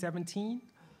 1917,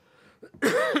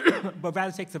 but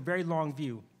rather takes a very long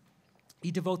view.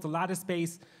 He devotes a lot of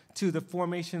space to the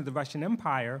formation of the Russian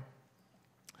Empire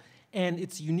and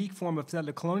its unique form of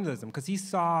settler colonialism, because he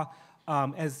saw,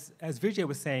 as Vijay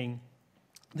was saying,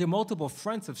 there are multiple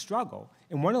fronts of struggle,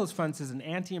 and one of those fronts is an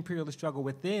anti-imperialist struggle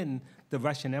within the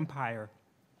Russian Empire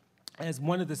as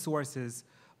one of the sources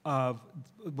of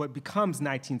what becomes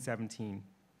 1917.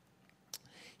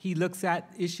 He looks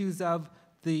at issues of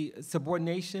the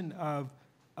subordination of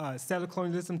settler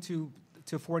colonialism to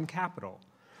foreign capital.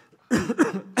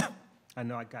 I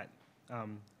know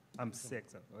I'm sick,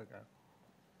 so okay.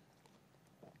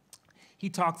 He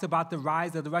talks about the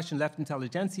rise of the Russian left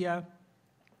intelligentsia,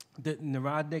 the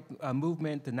Narodnik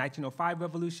movement, the 1905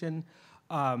 revolution,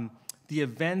 the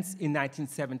events in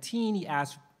 1917. He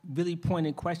asked really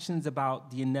pointed questions about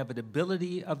the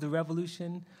inevitability of the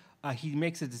revolution. He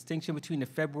makes a distinction between the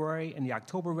February and the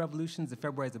October revolutions. The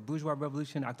February is a bourgeois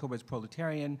revolution, October is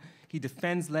proletarian. He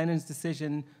defends Lenin's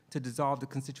decision to dissolve the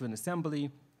Constituent Assembly.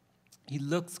 He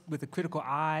looks with a critical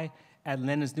eye at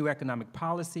Lenin's new economic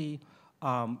policy,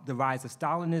 the rise of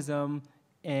Stalinism,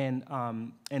 and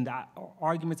the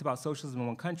arguments about socialism in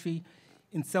one country.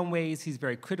 in some ways, he's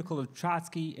very critical of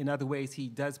Trotsky. In other ways, he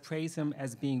does praise him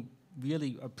as being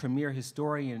really a premier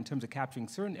historian in terms of capturing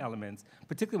certain elements,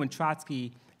 particularly when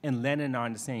Trotsky and Lenin are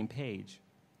on the same page.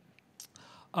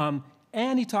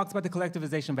 And he talks about the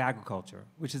collectivization of agriculture,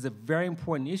 which is a very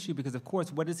important issue because, of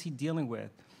course, what is he dealing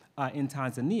with in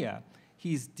Tanzania?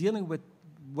 He's dealing with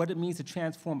what it means to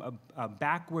transform a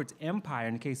backwards empire,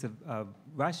 in the case of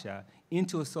Russia,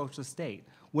 into a social state.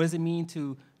 What does it mean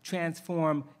to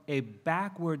transform a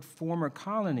backward former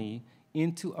colony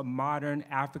into a modern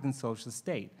African social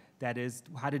state? That is,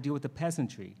 how to deal with the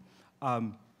peasantry.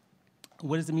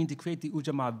 What does it mean to create the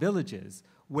Ujamaa villages?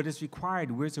 What is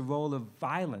required? Where's the role of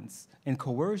violence and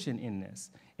coercion in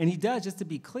this? And he does, just to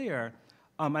be clear,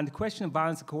 on the question of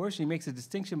violence and coercion, he makes a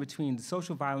distinction between the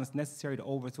social violence necessary to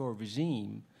overthrow a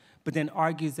regime, but then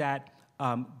argues that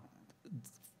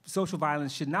social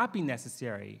violence should not be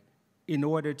necessary in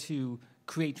order to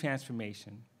create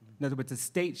transformation. In other words, the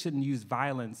state shouldn't use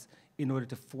violence in order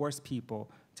to force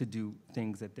people to do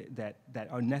things that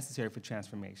are necessary for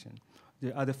transformation.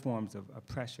 There are other forms of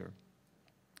pressure.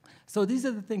 So these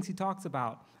are the things he talks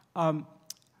about.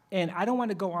 And I don't want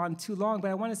to go on too long,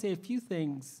 but I want to say a few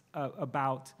things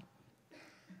about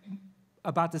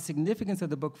the significance of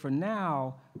the book for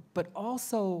now, but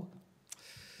also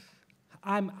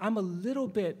I'm a little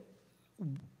bit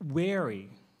wary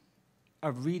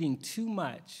of reading too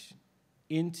much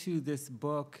into this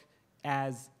book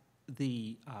as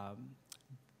the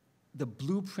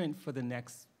blueprint for the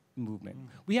next movement.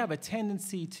 We have a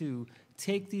tendency to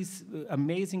take these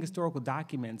amazing historical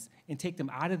documents and take them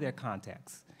out of their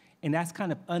context. And that's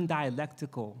kind of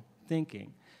undialectical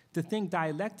thinking. To think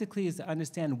dialectically is to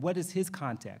understand what is his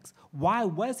context. Why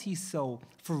was he so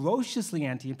ferociously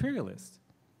anti-imperialist?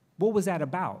 What was that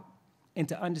about? And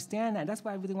to understand that, that's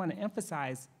what I really want to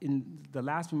emphasize in the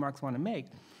last remarks I want to make,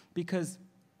 because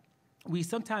we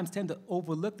sometimes tend to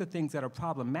overlook the things that are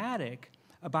problematic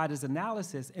about his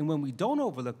analysis, and when we don't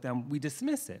overlook them, we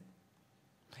dismiss it.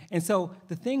 And so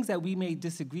the things that we may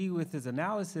disagree with his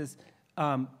analysis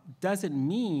doesn't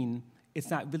mean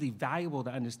it's not really valuable to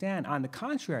understand. On the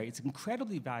contrary, it's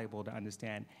incredibly valuable to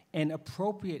understand and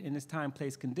appropriate in its time,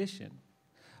 place, condition.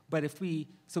 But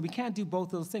so we can't do both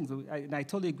those things. And I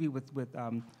totally agree with what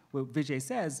Vijay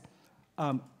says.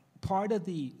 Part of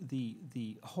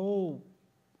the whole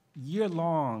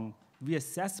year-long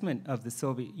reassessment of the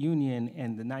Soviet Union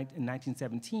in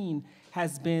 1917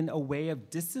 has been a way of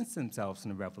distancing themselves from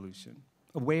the revolution,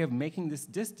 a way of making this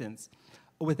distance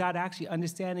without actually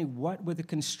understanding what were the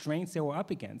constraints they were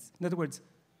up against. In other words,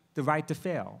 the right to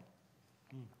fail.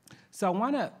 So I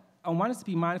want us to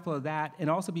be mindful of that, and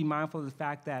also be mindful of the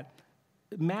fact that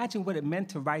imagine what it meant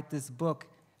to write this book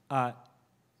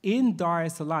in Dar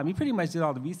es Salaam. He pretty much did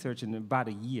all the research in about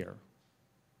a year,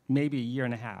 maybe a year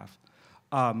and a half.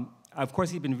 Of course,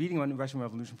 he'd been reading on the Russian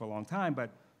Revolution for a long time, but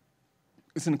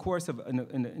it's in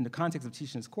the context of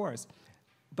teaching his course.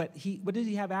 But what did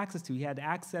he have access to? He had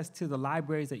access to the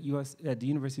libraries at the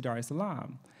University of Dar es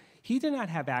Salaam. He did not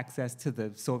have access to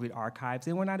the Soviet archives.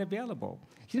 They were not available.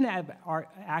 He didn't have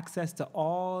access to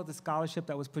all the scholarship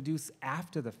that was produced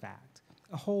after the fact,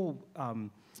 a whole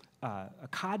a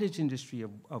cottage industry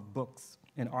of books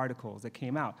and articles that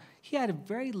came out. He had a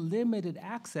very limited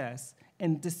access,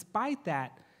 and despite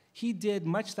that, he did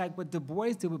much like what Du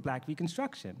Bois did with Black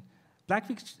Reconstruction. Black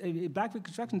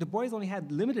Reconstruction, Du Bois only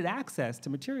had limited access to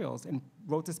materials and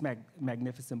wrote this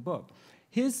magnificent book.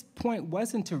 His point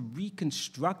wasn't to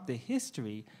reconstruct the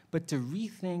history, but to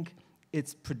rethink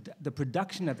the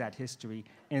production of that history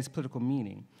and its political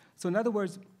meaning. So in other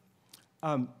words,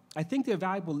 I think there are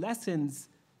valuable lessons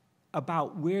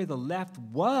about where the left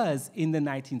was in the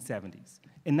 1970s,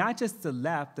 and not just the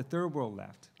left, the third world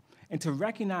left, and to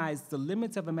recognize the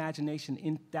limits of imagination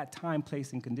in that time,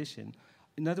 place, and condition.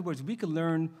 In other words, we could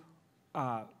learn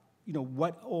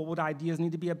what old ideas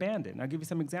need to be abandoned. I'll give you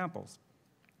some examples.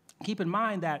 Keep in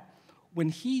mind that when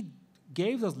he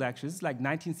gave those lectures, like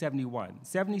 1971,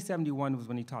 70-71 was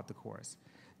when he taught the course.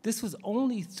 This was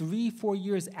only 3-4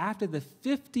 years after the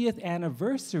 50th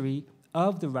anniversary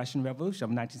of the Russian Revolution of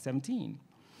 1917.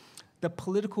 The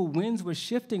political winds were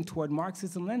shifting toward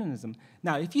Marxism-Leninism.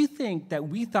 Now, if you think that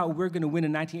we thought we were going to win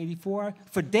in 1984,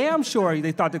 for damn sure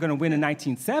they thought they're going to win in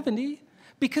 1970,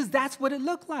 because that's what it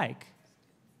looked like.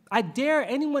 I dare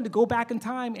anyone to go back in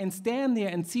time and stand there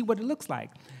and see what it looks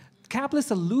like.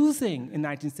 Capitalists are losing in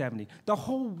 1970. The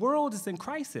whole world is in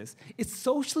crisis. It's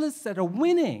socialists that are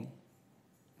winning.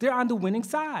 They're on the winning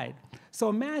side. So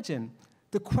imagine,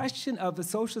 the question of the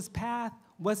socialist path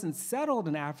wasn't settled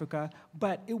in Africa,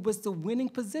 but it was the winning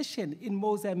position in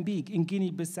Mozambique, in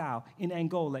Guinea-Bissau, in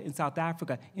Angola, in South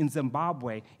Africa, in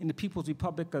Zimbabwe, in the People's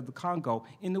Republic of the Congo,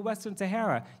 in the Western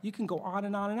Sahara. You can go on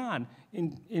and on and on,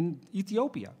 in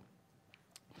Ethiopia.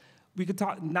 We could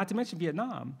talk, not to mention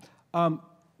Vietnam.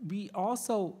 We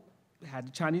also had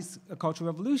the Chinese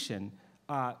Cultural Revolution.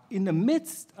 In the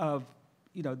midst of,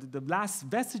 the last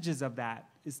vestiges of that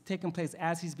is taking place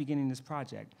as he's beginning this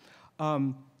project.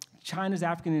 China's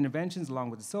African interventions,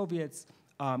 along with the Soviets,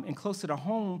 and closer to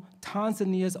home,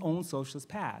 Tanzania's own socialist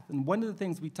path. And one of the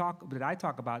things that I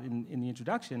talk about in the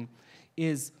introduction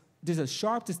is there's a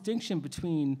sharp distinction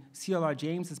between C.L.R.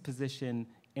 James's position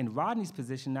and Rodney's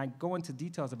position. I go into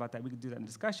details about that. We could do that in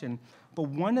discussion. But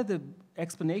one of the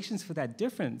explanations for that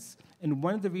difference, and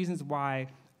one of the reasons why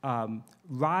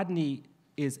Rodney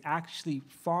is actually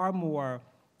far more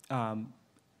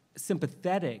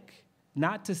sympathetic,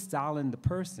 not to Stalin the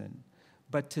person,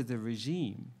 but to the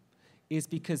regime, is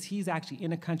because he's actually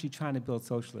in a country trying to build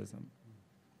socialism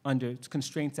under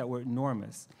constraints that were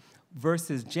enormous.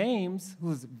 Versus James,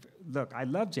 look, I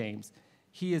love James.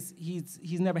 He's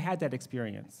never had that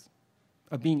experience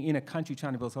of being in a country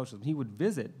trying to build socialism. He would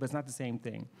visit, but it's not the same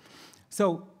thing.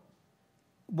 So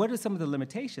what are some of the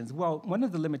limitations? Well, one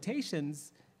of the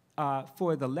limitations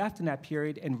for the left in that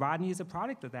period, and Rodney is a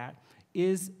product of that,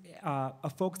 is a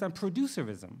focus on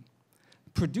producerism.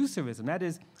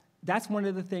 Producerism, that's one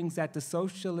of the things that the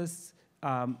socialist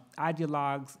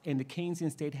ideologues and the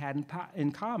Keynesian state had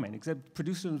in common, except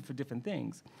producerism for different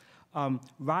things.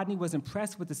 Rodney was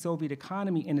impressed with the Soviet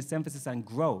economy and its emphasis on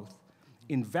growth,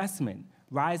 investment,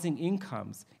 rising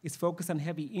incomes, its focus on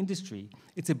heavy industry,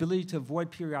 its ability to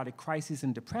avoid periodic crises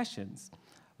and depressions,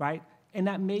 right? And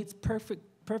that makes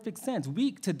perfect sense.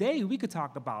 Today, we could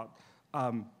talk about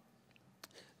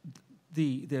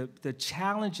the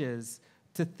challenges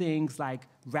to things like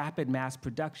rapid mass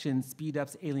production,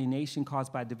 speed-ups, alienation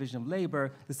caused by division of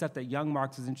labor, the stuff that young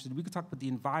Marx was interested in. We could talk about the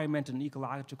environmental and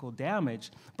ecological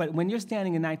damage, but when you're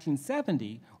standing in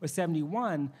 1970 or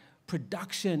 71,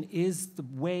 production is the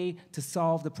way to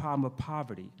solve the problem of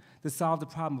poverty, to solve the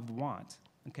problem of want,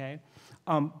 okay?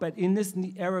 But in this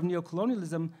era of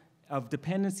neocolonialism, of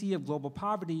dependency, of global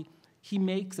poverty, he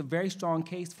makes a very strong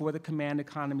case for the command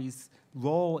economy's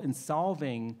role in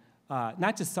solving,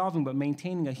 not just solving, but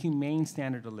maintaining a humane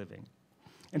standard of living.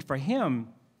 And for him,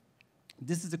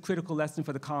 this is a critical lesson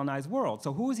for the colonized world.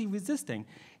 So who is he resisting?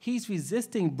 He's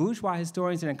resisting bourgeois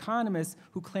historians and economists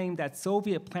who claim that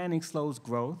Soviet planning slows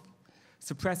growth,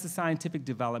 suppresses scientific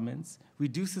developments,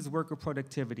 reduces worker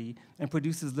productivity, and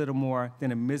produces little more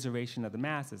than a immiseration of the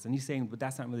masses. And he's saying, but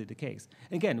that's not really the case.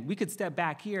 And again, we could step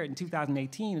back here in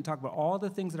 2018 and talk about all the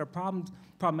things that are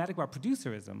problematic about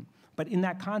producerism, but in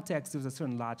that context, there's a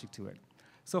certain logic to it.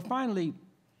 So finally,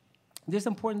 there's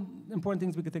important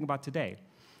things we could think about today.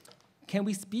 Can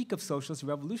we speak of socialist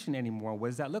revolution anymore? What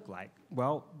does that look like?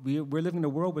 Well, we're living in a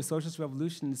world where socialist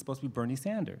revolution is supposed to be Bernie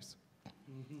Sanders.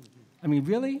 I mean,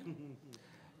 really?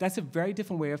 That's a very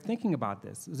different way of thinking about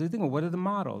this. So you think, well, what are the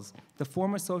models? The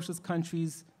former socialist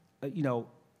countries,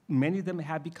 many of them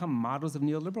have become models of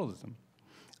neoliberalism,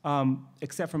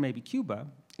 except for maybe Cuba,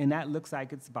 and that looks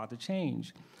like it's about to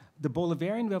change. The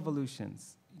Bolivarian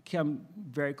revolutions come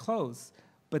very close,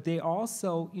 but they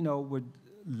also, were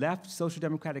left social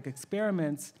democratic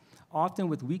experiments, often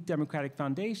with weak democratic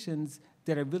foundations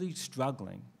that are really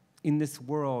struggling in this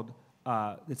world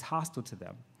that's hostile to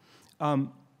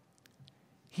them.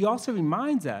 He also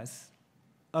reminds us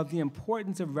of the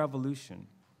importance of revolution.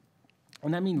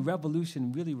 And I mean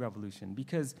revolution, really revolution,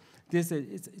 because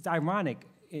it's ironic,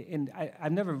 and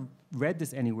I've never read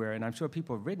this anywhere, and I'm sure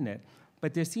people have written it,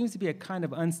 but there seems to be a kind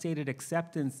of unstated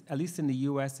acceptance, at least in the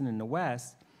US and in the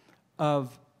West,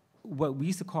 of what we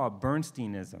used to call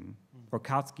Bernsteinism or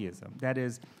Kautskyism. That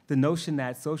is, the notion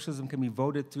that socialism can be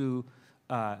voted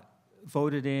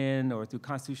in or through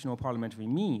constitutional parliamentary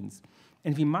means.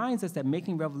 And he reminds us that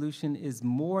making revolution is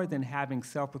more than having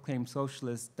self-proclaimed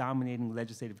socialists dominating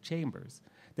legislative chambers,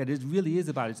 that it really is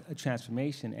about a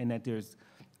transformation, and that there's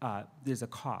a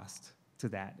cost to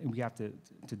that, and we have to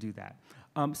do that.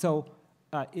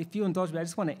 If you indulge me, I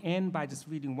just want to end by just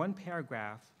reading one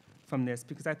paragraph from this,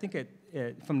 because I think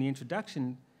from the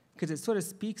introduction, because it sort of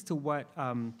speaks to what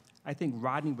I think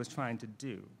Rodney was trying to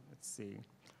do. Let's see.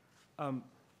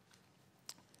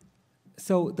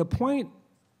 So the point,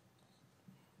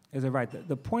 as I write,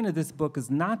 the point of this book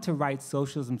is not to write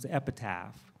socialism's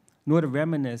epitaph, nor to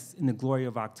reminisce in the glory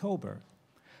of October.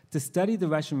 To study the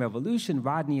Russian Revolution,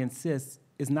 Rodney insists,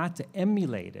 is not to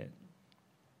emulate it.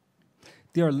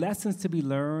 There are lessons to be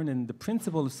learned, and the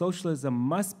principle of socialism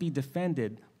must be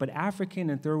defended, but African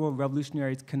and third world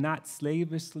revolutionaries cannot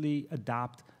slavishly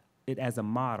adopt it as a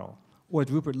model. Or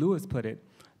as Rupert Lewis put it,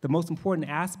 the most important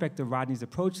aspect of Rodney's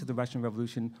approach to the Russian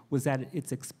Revolution was that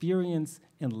its experience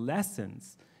and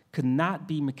lessons could not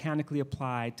be mechanically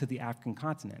applied to the African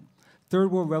continent. Third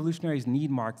world revolutionaries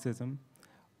need Marxism,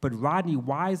 but Rodney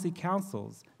wisely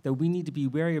counsels that we need to be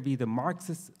wary of either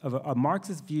a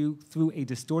Marxist view through a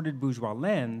distorted bourgeois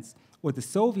lens, or the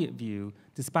Soviet view,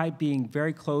 despite being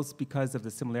very close because of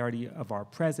the similarity of our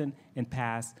present and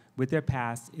past with their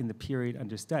past in the period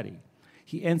under study.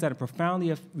 He ends on a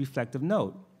profoundly reflective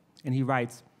note, and he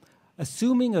writes,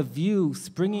 assuming a view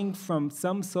springing from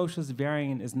some socialist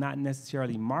variant is not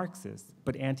necessarily Marxist,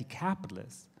 but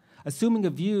anti-capitalist, assuming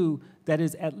a view that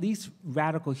is at least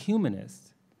radical humanist,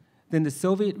 then the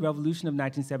Soviet Revolution of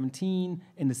 1917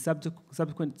 and the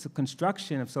subsequent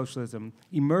construction of socialism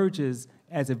emerges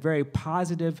as a very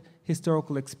positive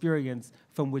historical experience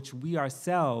from which we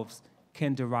ourselves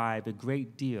can derive a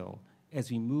great deal as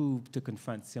we move to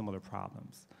confront similar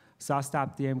problems. So I'll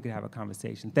stop there and we can have a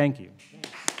conversation. Thank you.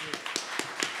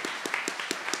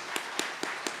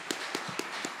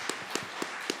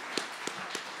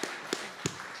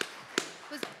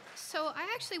 So I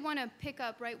actually want to pick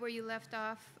up right where you left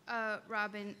off,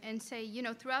 Robin, and say, you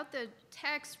know, throughout the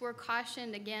text, we're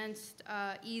cautioned against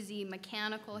easy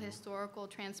mechanical historical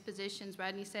transpositions.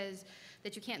 Rodney says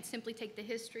that you can't simply take the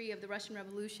history of the Russian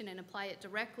Revolution and apply it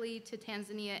directly to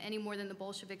Tanzania any more than the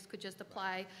Bolsheviks could just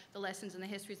apply the lessons and the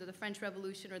histories of the French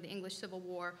Revolution or the English Civil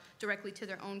War directly to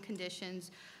their own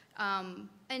conditions.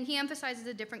 And he emphasizes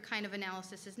a different kind of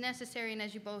analysis is necessary, and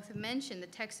as you both have mentioned, the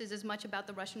text is as much about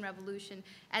the Russian Revolution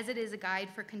as it is a guide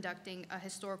for conducting a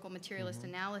historical materialist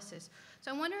analysis.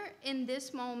 So I wonder, in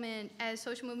this moment, as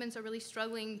social movements are really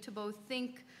struggling to both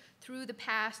think through the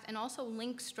past and also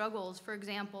link struggles, for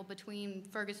example, between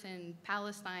Ferguson,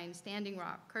 Palestine, Standing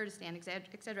Rock, Kurdistan,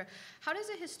 et cetera, how does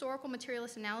a historical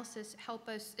materialist analysis help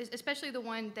us, especially the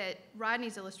one that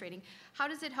Rodney's illustrating, how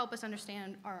does it help us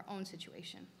understand our own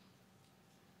situation?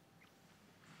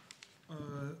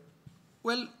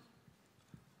 Well,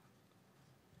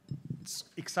 it's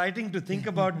exciting to think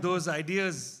about those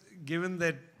ideas, given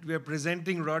that we are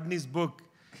presenting Rodney's book.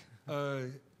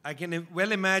 I can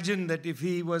well imagine that if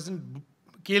he wasn't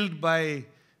killed by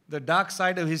the dark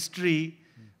side of history,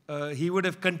 he would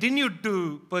have continued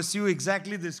to pursue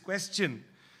exactly this question,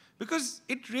 because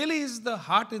it really is the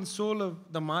heart and soul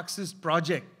of the Marxist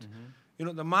project. You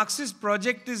know, the Marxist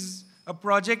project is a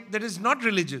project that is not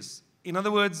religious. In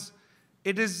other words,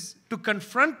 it is to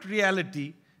confront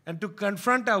reality and to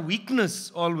confront our weakness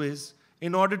always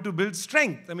in order to build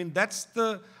strength. I mean, that's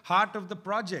the heart of the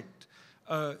project.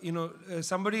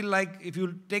 Somebody like, if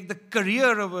you take the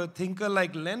career of a thinker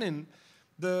like Lenin,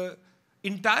 the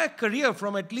entire career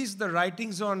from at least the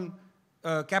writings on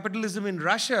capitalism in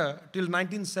Russia till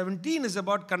 1917 is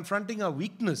about confronting our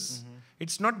weakness.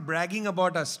 It's not bragging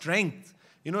about our strength.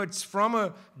 You know, it's from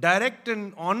a direct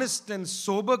and honest and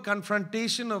sober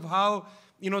confrontation of how,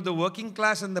 you know, the working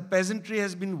class and the peasantry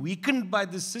has been weakened by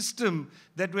this system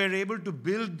that we're able to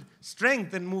build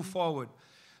strength and move forward.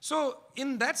 So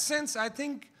in that sense, I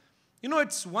think, you know,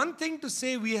 it's one thing to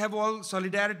say we have all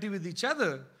solidarity with each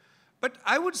other, but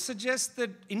I would suggest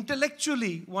that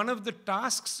intellectually, one of the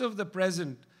tasks of the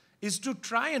present is to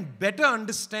try and better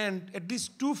understand at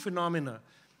least two phenomena.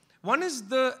 One is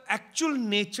the actual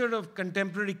nature of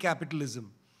contemporary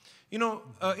capitalism. You know,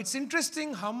 it's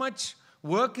interesting how much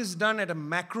work is done at a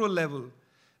macro level,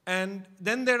 and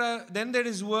then there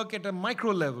is work at a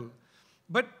micro level.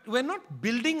 But we're not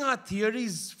building our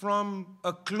theories from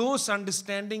a close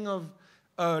understanding of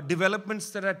developments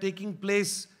that are taking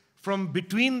place from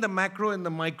between the macro and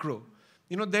the micro.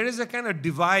 You know, there is a kind of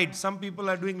divide. Some people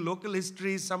are doing local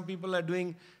histories, some people are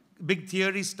doing big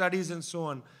theory studies, and so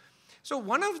on. So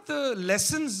one of the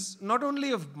lessons, not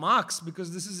only of Marx,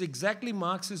 because this is exactly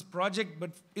Marx's project, but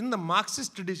in the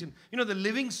Marxist tradition, you know, the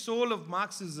living soul of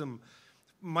Marxism,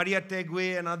 Maria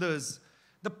Tegwe and others,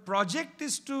 the project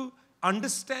is to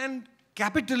understand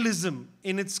capitalism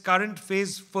in its current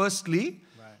phase, firstly,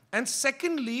 and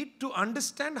secondly, to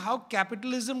understand how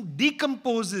capitalism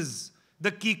decomposes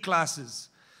the key classes.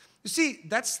 You see,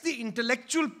 that's the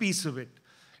intellectual piece of it.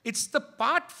 It's the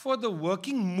part for the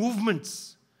working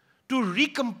movements to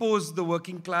recompose the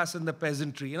working class and the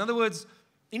peasantry. In other words,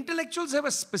 intellectuals have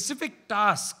a specific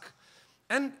task.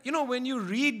 And, you know, when you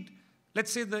read,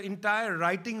 let's say, the entire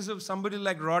writings of somebody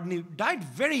like Rodney, died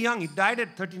very young. He died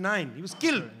at 39. He was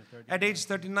killed at age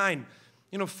 39.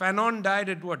 You know, Fanon died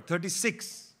at, what,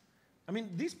 36? I mean,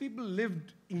 these people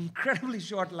lived incredibly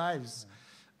short lives.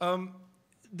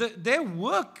 their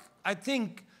work, I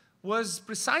think, was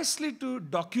precisely to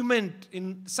document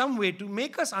in some way, to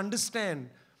make us understand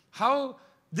how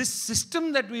this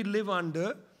system that we live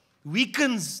under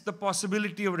weakens the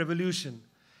possibility of revolution.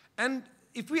 And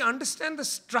if we understand the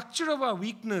structure of our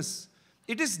weakness,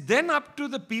 it is then up to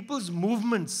the people's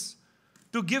movements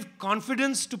to give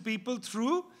confidence to people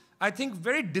through, I think,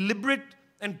 very deliberate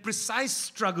and precise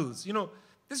struggles. You know,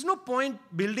 there's no point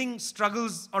building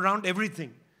struggles around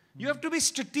everything. You have to be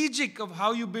strategic of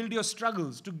how you build your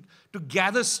struggles, to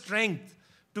gather strength,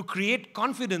 to create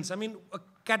confidence. I mean, a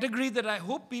category that I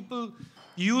hope people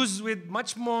use with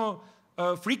much more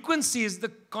frequency is the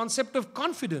concept of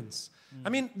confidence. I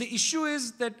mean, the issue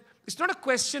is that it's not a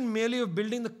question merely of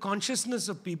building the consciousness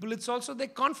of people, it's also their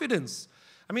confidence.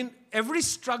 I mean, every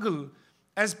struggle,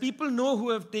 as people know who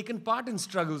have taken part in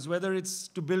struggles, whether it's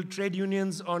to build trade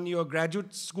unions on your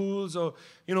graduate schools or,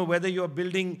 you know, whether you're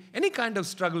building any kind of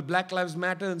struggle, Black Lives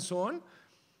Matter and so on.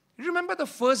 You remember the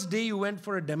first day you went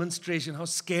for a demonstration, how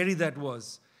scary that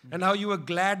was, and how you were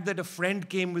glad that a friend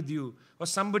came with you or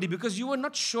somebody, because you were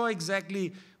not sure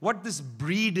exactly what this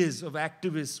breed is of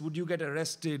activists. Would you get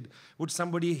arrested? Would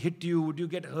somebody hit you? Would you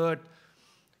get hurt?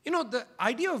 You know, the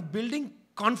idea of building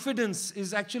confidence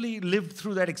is actually lived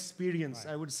through that experience,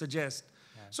 right, I would suggest.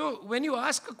 Yeah. So when you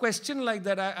ask a question like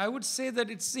that, I would say that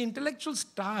it's the intellectual's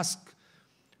task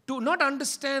to not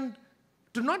understand,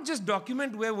 to not just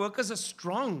document where workers are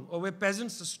strong or where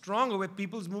peasants are strong or where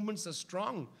people's movements are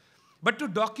strong, but to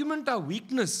document our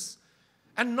weakness,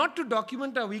 and not to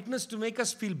document our weakness to make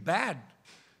us feel bad,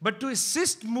 but to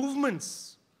assist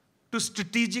movements to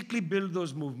strategically build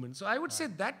those movements. So I would say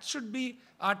that should be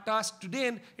our task today,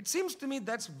 and it seems to me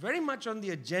that's very much on the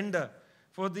agenda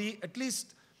for at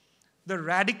least the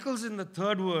radicals in the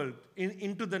third world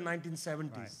into the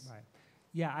 1970s. Right.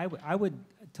 Yeah, I would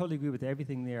totally agree with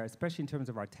everything there, especially in terms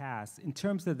of our tasks. In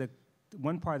terms of the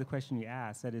one part of the question you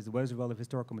asked, that is, what is the role of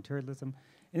historical materialism?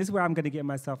 And this is where I'm going to get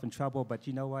myself in trouble, but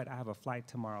you know what? I have a flight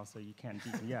tomorrow, so you can't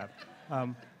beat me up.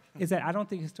 Is that I don't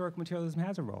think historical materialism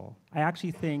has a role. I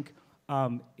actually think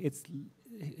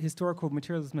historical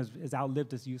materialism has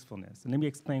outlived its usefulness. And let me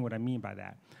explain what I mean by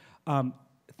that.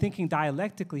 Thinking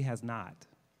dialectically has not.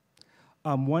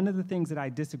 One of the things that I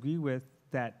disagree with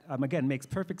that, again, makes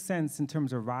perfect sense in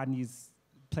terms of Rodney's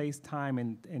place, time,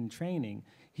 and training.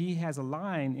 He has a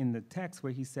line in the text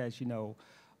where he says, you know,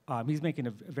 he's making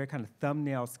a very kind of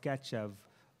thumbnail sketch of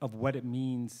what it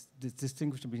means, the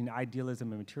distinction between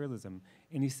idealism and materialism.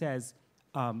 And he says,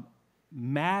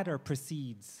 matter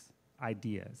precedes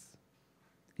ideas.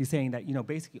 He's saying that, you know,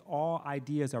 basically all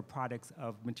ideas are products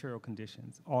of material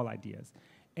conditions, all ideas.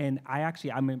 And I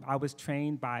was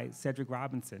trained by Cedric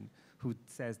Robinson, who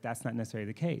says that's not necessarily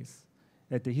the case.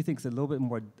 That he thinks a little bit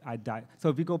more. So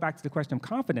if we go back to the question of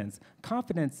confidence,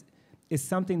 confidence is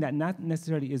something that not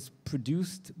necessarily is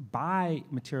produced by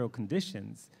material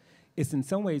conditions. It's in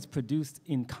some ways produced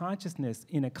in consciousness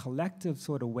in a collective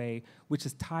sort of way, which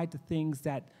is tied to things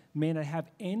that may not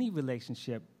have any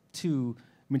relationship to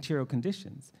material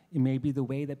conditions. It may be the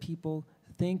way that people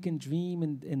think and dream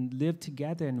and live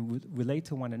together and relate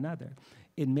to one another.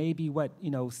 It may be what,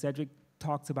 you know, Cedric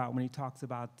talks about when he talks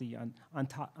about the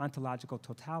ontological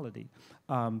totality.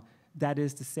 That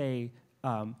is to say,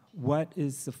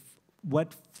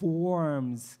 what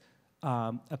forms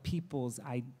a people's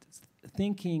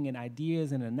thinking and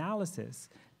ideas and analysis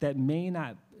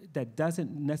that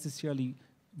doesn't necessarily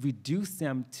reduce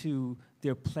them to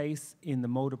their place in the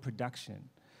mode of production.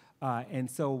 And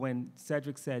so when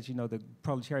Cedric says, you know, the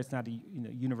proletariat is not a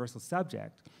universal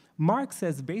subject, Marx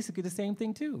says basically the same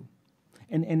thing too.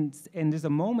 And there's a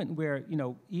moment where, you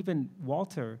know, even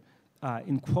Walter,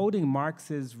 in quoting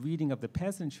Marx's reading of the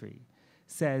peasantry,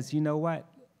 says, you know what,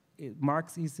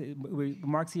 Marx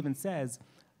even says,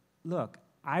 look,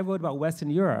 I wrote about Western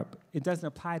Europe. It doesn't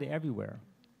apply to everywhere,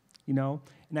 you know?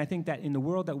 And I think that in the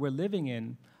world that we're living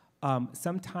in,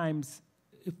 sometimes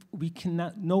if we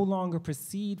cannot no longer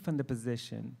proceed from the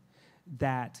position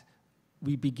that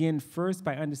we begin first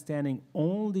by understanding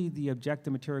only the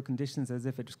objective material conditions as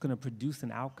if it's going to produce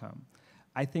an outcome.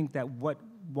 I think that what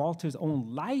Walter's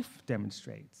own life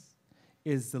demonstrates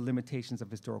is the limitations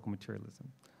of historical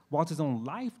materialism. Walter's own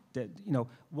life,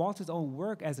 Walter's own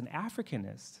work as an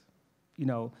Africanist, you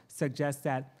know, suggests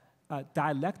that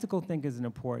dialectical thinking is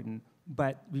important,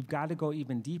 but we've got to go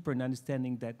even deeper in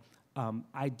understanding that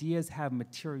ideas have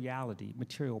materiality,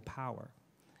 material power.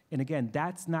 And again,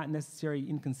 that's not necessarily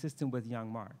inconsistent with young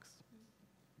Marx.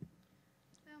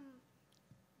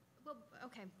 Well,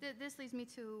 okay, this leads me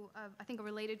to, I think, a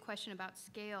related question about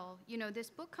scale. You know, this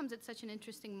book comes at such an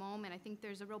interesting moment. I think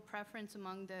there's a real preference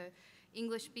among the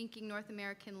English-speaking North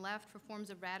American left for forms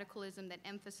of radicalism that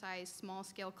emphasize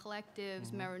small-scale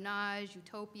collectives, marronage,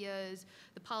 utopias,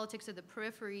 the politics of the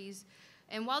peripheries.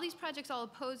 And while these projects all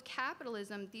oppose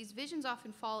capitalism, these visions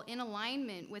often fall in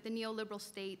alignment with a neoliberal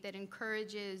state that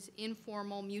encourages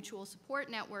informal mutual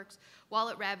support networks while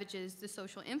it ravages the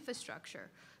social infrastructure.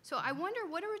 So I wonder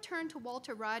what a return to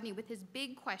Walter Rodney with his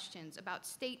big questions about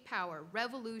state power,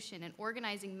 revolution, and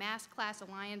organizing mass class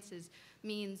alliances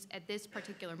means at this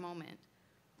particular moment.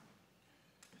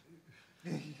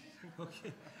 Okay.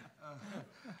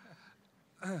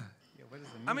 Yeah, what does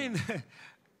it mean? I mean,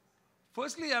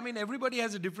 firstly, everybody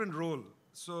has a different role.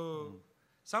 So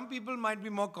some people might be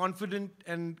more confident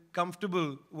and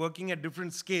comfortable working at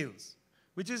different scales,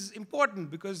 which is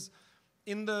important because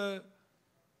in the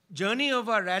journey of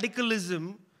our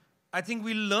radicalism, I think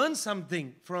we learn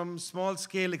something from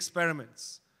small-scale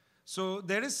experiments. So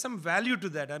there is some value to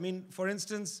that. For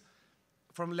instance,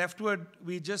 from Leftward,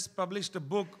 we just published a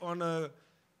book on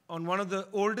one of the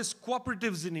oldest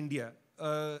cooperatives in India,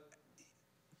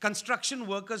 Construction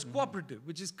Workers Cooperative,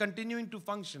 which is continuing to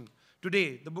function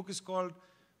today. The book is called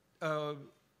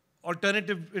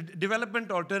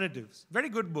Development Alternatives. Very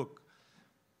good book.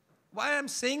 Why I'm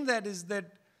saying that is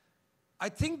that I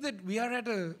think that we are at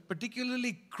a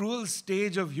particularly cruel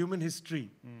stage of human history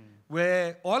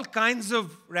where all kinds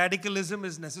of radicalism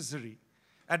is necessary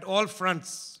at all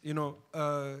fronts,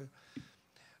 But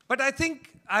I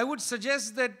think I would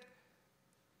suggest that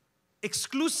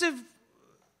exclusive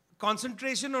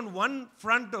concentration on one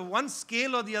front or one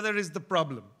scale or the other is the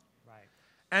problem. Right.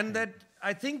 And that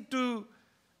I think to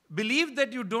believe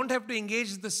that you don't have to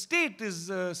engage the state is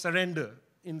surrender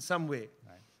in some way.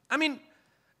 Right.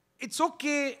 It's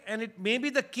okay, and it may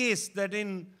be the case that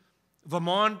in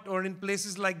Vermont or in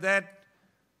places like that,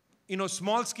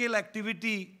 small-scale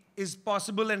activity is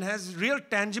possible and has real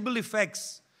tangible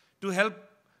effects to help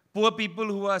poor people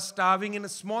who are starving in a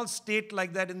small state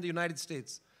like that in the United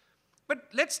States. But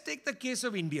let's take the case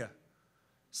of India.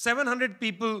 700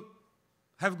 people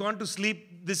have gone to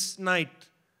sleep this night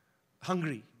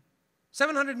hungry.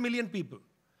 700 million people.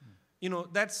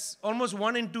 That's almost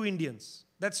 1 in 2 Indians.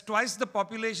 That's twice the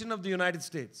population of the United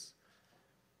States.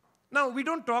 Now, we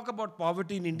don't talk about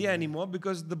poverty in India anymore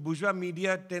because the bourgeois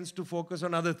media tends to focus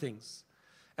on other things.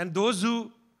 And those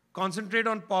who concentrate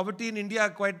on poverty in India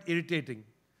are quite irritating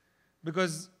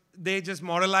because they just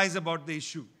moralize about the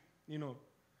issue.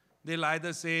 They'll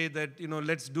either say that,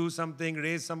 let's do something,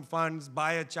 raise some funds,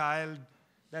 buy a child,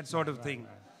 that sort of thing.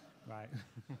 Right.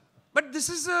 But this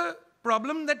is a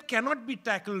problem that cannot be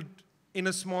tackled in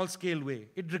a small-scale way.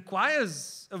 It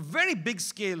requires a very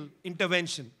big-scale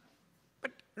intervention.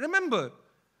 But remember,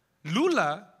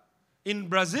 Lula in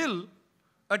Brazil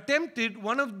attempted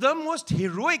one of the most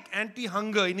heroic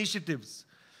anti-hunger initiatives.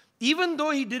 Even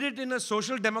though he did it in a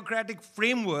social democratic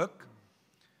framework,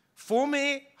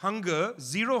 Fome hunger,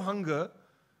 zero hunger,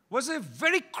 was a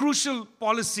very crucial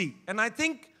policy. And I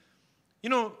think,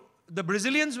 the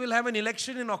Brazilians will have an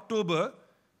election in October.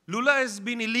 Lula has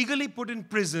been illegally put in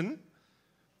prison.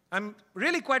 I'm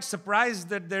really quite surprised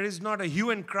that there is not a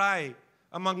hue and cry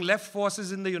among left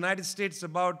forces in the United States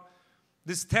about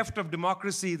this theft of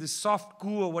democracy, this soft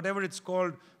coup or whatever it's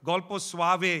called, golpe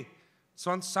suave.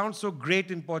 Sounds so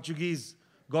great in Portuguese,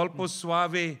 golpe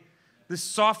suave. This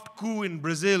soft coup in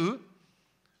Brazil.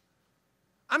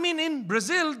 In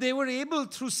Brazil, they were able,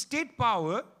 through state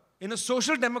power, in a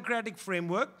social democratic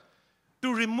framework,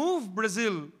 to remove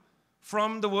Brazil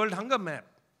from the world hunger map.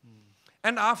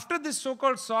 And after this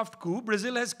so-called soft coup,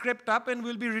 Brazil has crept up and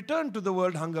will be returned to the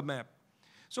world hunger map.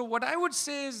 So what I would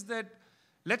say is that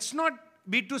let's not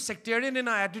be too sectarian in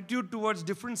our attitude towards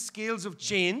different scales of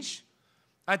change.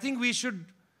 I think we should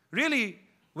really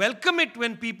welcome it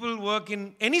when people work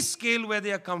in any scale where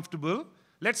they are comfortable.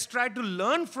 Let's try to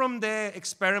learn from their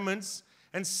experiments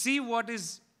and see what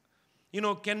is,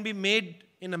 can be made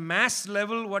in a mass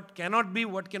level, what cannot be,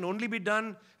 what can only be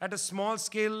done at a small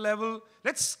scale level.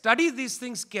 Let's study these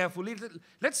things carefully.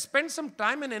 Let's spend some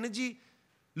time and energy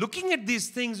looking at these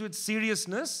things with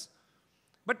seriousness.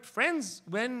 But friends,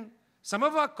 when some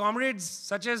of our comrades,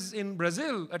 such as in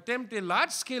Brazil, attempt a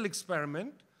large-scale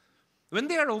experiment, when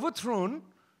they are overthrown,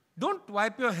 don't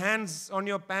wipe your hands on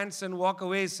your pants and walk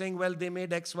away saying, well, they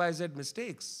made X, Y, Z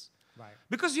mistakes. Right.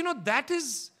 Because, that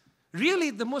is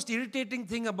really the most irritating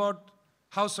thing about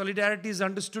how solidarity is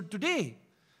understood today.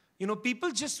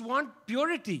 People just want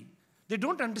purity. They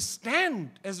don't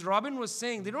understand, as Robin was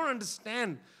saying, they don't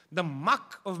understand the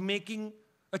muck of making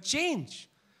a change.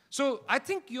 So I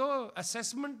think your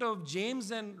assessment of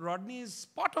James and Rodney is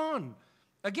spot on.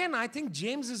 Again, I think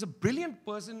James is a brilliant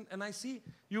person, and I see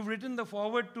you've written the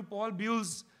foreword to Paul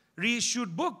Buell's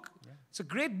reissued book. Yeah. It's a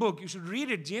great book. You should read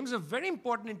it. James is a very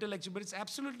important intellectual, but it's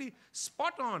absolutely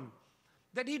spot on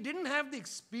that he didn't have the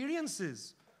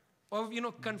experiences of,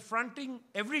 confronting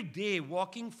every day,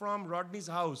 walking from Rodney's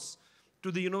house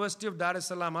to the University of Dar es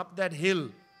Salaam, up that hill.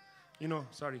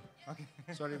 Sorry,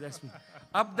 that's me.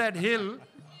 Up that hill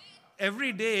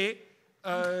every day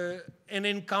and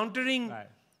encountering,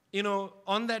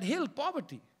 on that hill,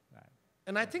 poverty. Right.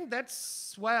 And I think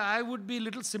that's why I would be a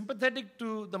little sympathetic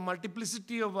to the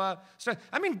multiplicity of our strength.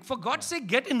 I mean, for God's sake,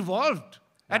 get involved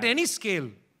at any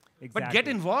scale. Exactly. But get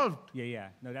involved. Yeah.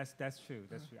 No, that's true.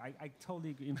 That's true. I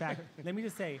totally agree. In fact, let me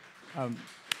just say,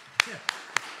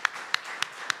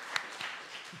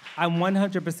 I'm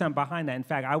 100% behind that. In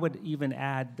fact, I would even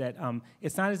add that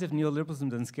it's not as if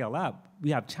neoliberalism doesn't scale up. We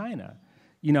have China.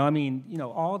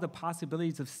 All the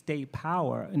possibilities of state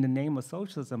power in the name of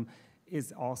socialism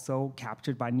is also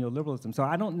captured by neoliberalism. So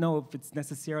I don't know if it's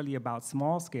necessarily about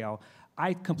small scale.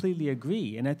 I completely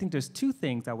agree. And I think there's two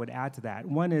things I would add to that.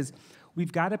 One is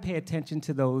we've got to pay attention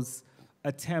to those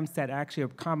attempts that actually are a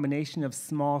combination of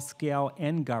small scale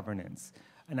and governance.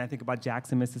 And I think about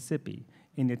Jackson, Mississippi,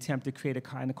 in the attempt to create a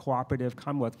kind of cooperative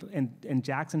commonwealth. And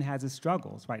Jackson has his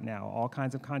struggles right now, all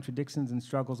kinds of contradictions and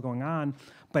struggles going on.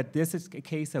 But this is a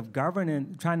case of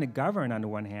trying to govern on the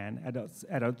one hand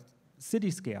at a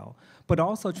city scale, but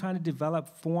also trying to develop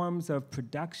forms of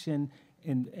production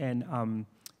and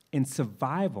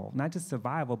survival, not just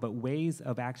survival, but ways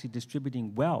of actually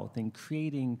distributing wealth and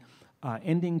creating,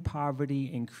 ending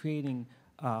poverty and creating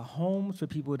homes for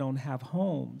people who don't have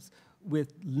homes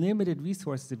with limited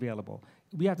resources available.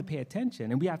 We have to pay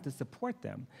attention and we have to support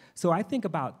them. So I think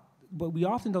about what we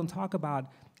often don't talk about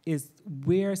is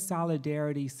where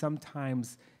solidarity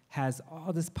sometimes has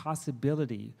all this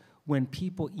possibility when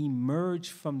people emerge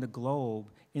from the globe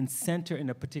and center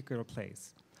in a particular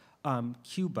place.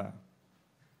 Cuba,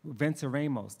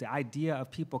 Venceremos, the idea of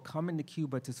people coming to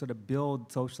Cuba to sort of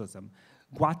build socialism.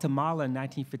 Guatemala in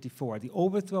 1954, the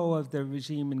overthrow of the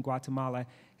regime in Guatemala,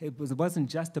 it wasn't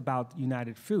just about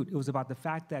United Fruit. It was about the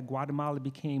fact that Guatemala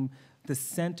became the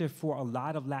center for a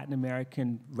lot of Latin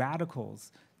American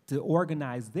radicals to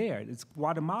organize there.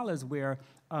 Guatemala is where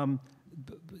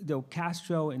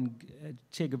Castro and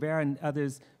Che Guevara and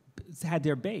others had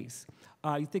their base.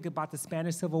 You think about the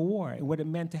Spanish Civil War and what it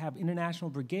meant to have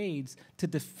international brigades to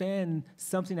defend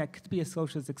something that could be a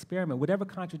socialist experiment, whatever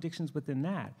contradictions within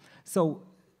that. So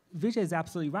Vijay is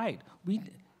absolutely right. We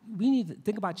need to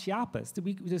think about Chiapas.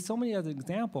 There's so many other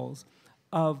examples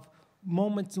of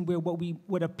moments in where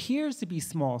what appears to be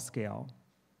small scale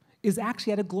is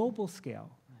actually at a global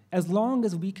scale. As long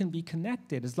as we can be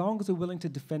connected, as long as we're willing to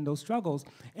defend those struggles.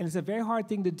 And it's a very hard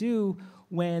thing to do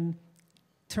when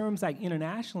terms like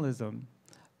internationalism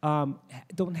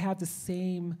don't have the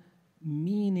same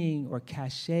meaning or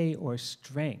cachet or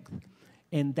strength.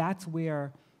 And that's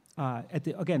where,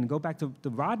 again, go back to the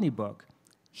Rodney book,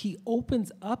 he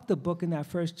opens up the book in that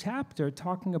first chapter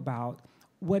talking about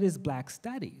what is Black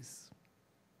studies.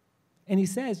 And he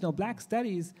says, Black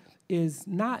studies is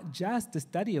not just the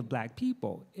study of Black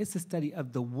people, it's the study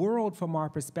of the world from our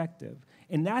perspective.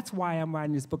 And that's why I'm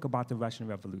writing this book about the Russian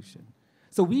Revolution.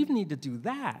 So we need to do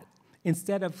that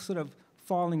instead of sort of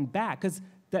falling back, because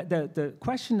the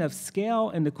question of scale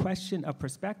and the question of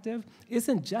perspective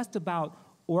isn't just about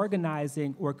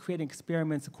organizing or creating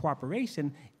experiments of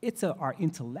cooperation, it's our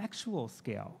intellectual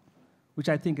scale, which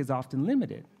I think is often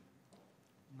limited.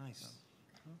 Nice.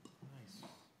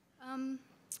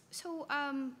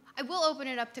 I will open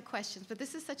it up to questions, but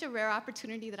this is such a rare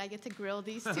opportunity that I get to grill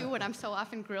these two when I'm so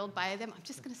often grilled by them. I'm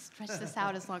just going to stretch this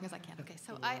out as long as I can. Okay,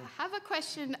 so I have a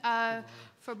question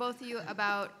for both of you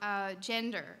about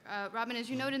gender. Robin, as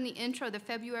you noted in the intro, the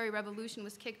February Revolution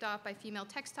was kicked off by female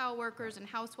textile workers and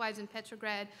housewives in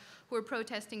Petrograd who were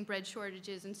protesting bread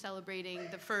shortages and celebrating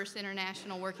the first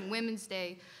International Working Women's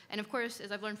Day. And of course,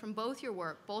 as I've learned from both your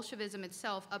work, Bolshevism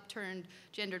itself upturned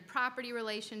gendered property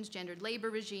relations, gendered labor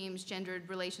regimes, gendered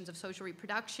relations of social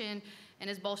reproduction, and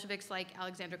as Bolsheviks like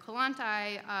Alexander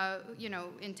Kollontai,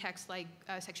 in texts like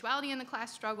Sexuality in the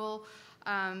Class Struggle,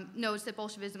 notes that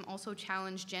Bolshevism also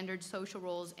challenged gendered social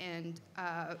roles and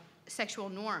sexual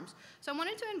norms. So I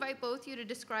wanted to invite both of you to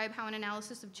describe how an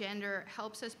analysis of gender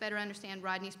helps us better understand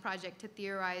Rodney's project to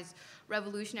theorize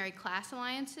revolutionary class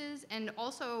alliances, and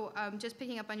also, just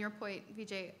picking up on your point,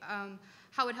 Vijay,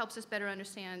 how it helps us better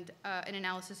understand an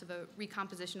analysis of a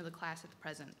recomposition of the class at the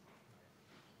present.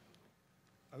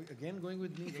 Are we again going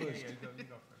with me first? Yeah, you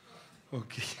go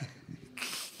first. Okay.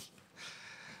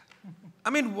 I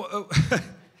mean,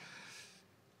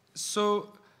 so,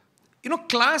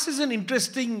 class is an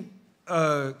interesting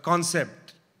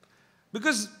concept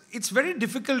because it's very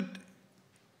difficult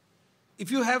if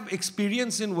you have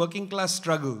experience in working class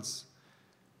struggles.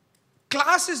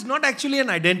 Class is not actually an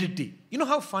identity. You know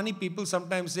how funny people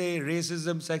sometimes say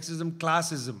racism, sexism,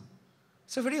 classism.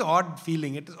 It's a very odd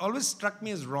feeling. It has always struck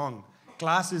me as wrong.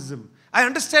 Classism. I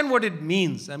understand what it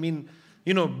means. I mean,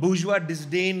 you know, bourgeois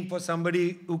disdain for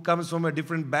somebody who comes from a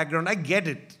different background. I get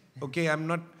it. Okay, I'm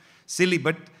not silly,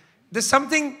 but there's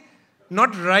something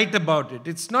not right about it.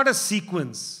 It's not a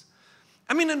sequence.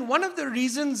 I mean, and one of the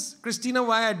reasons, Christina,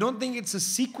 why I don't think it's a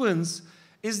sequence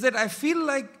is that I feel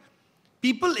like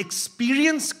people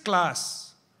experience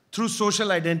class through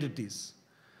social identities.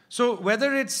 So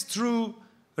whether it's through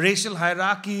racial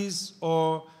hierarchies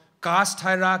or caste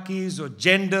hierarchies or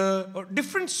gender or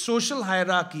different social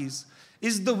hierarchies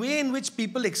is the way in which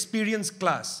people experience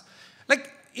class.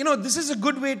 Like, you know, this is a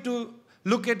good way to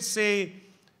look at, say,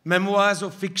 memoirs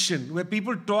or fiction where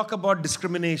people talk about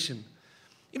discrimination.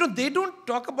 You know, they don't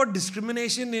talk about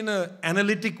discrimination in an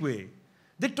analytic way.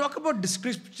 They talk about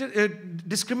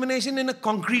discrimination in a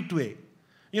concrete way.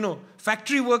 You know,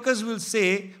 factory workers will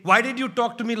say, why did you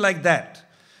talk to me like that?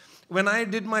 When I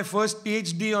did my first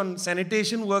PhD on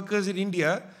sanitation workers in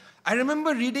India, I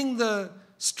remember reading the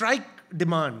strike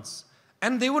demands.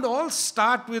 And they would all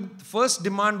start with, first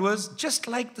demand was, just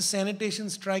like the sanitation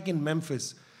strike in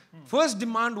Memphis. First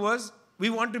demand was, we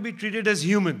want to be treated as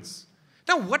humans.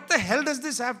 Now, what the hell does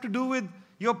this have to do with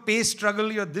your pay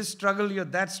struggle, your this struggle, your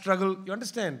that struggle? You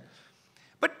understand?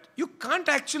 But you can't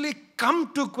actually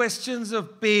come to questions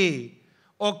of pay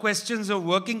or questions of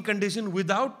working condition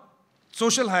without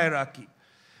social hierarchy.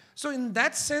 So in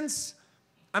that sense,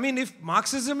 I mean, if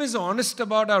Marxism is honest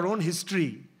about our own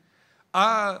history,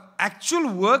 our actual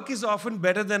work is often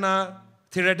better than our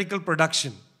theoretical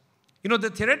production. You know, the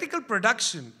theoretical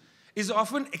production is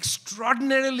often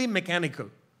extraordinarily mechanical.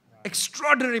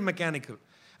 Extraordinarily mechanical.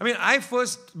 I mean,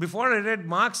 before I read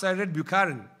Marx, I read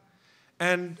Buchanan.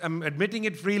 And I'm admitting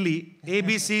it freely,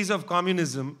 ABCs of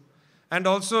Communism, and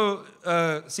also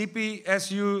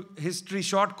CPSU history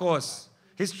short course,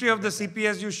 history of the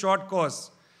CPSU short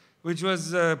course, which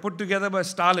was put together by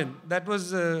Stalin. That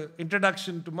was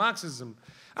introduction to Marxism.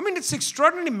 I mean, it's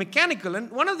extraordinarily mechanical. And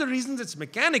one of the reasons it's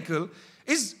mechanical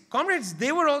is, comrades,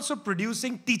 they were also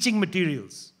producing teaching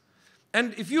materials.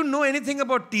 And if you know anything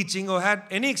about teaching or had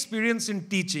any experience in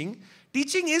teaching,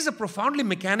 teaching is a profoundly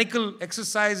mechanical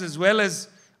exercise as well as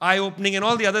eye-opening and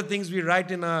all the other things we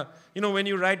write in our, you know, when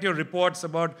you write your reports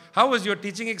about how was your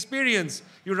teaching experience,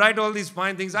 you write all these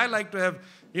fine things. I like to have,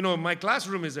 you know, my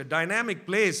classroom is a dynamic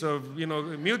place of, you know,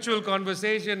 mutual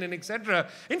conversation and etc.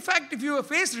 In fact, if you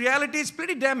face reality, it's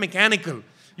pretty damn mechanical.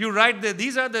 You write that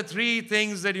these are the 3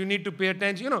 things that you need to pay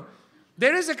attention. You know,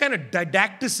 there is a kind of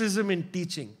didacticism in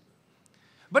teaching.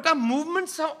 But our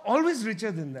movements are always richer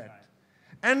than that.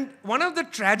 And one of the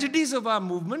tragedies of our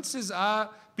movements is our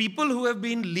people who have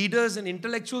been leaders and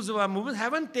intellectuals of our movement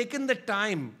haven't taken the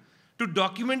time to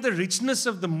document the richness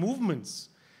of the movements.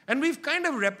 And we've kind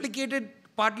of replicated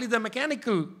partly the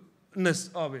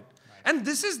mechanicalness of it. And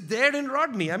this is there in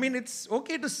Rodney. I mean, it's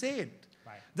okay to say it.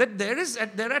 That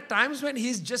there are times when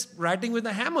he's just writing with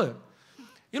a hammer.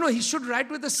 You know, he should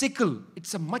write with a sickle.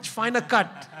 It's a much finer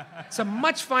cut. It's a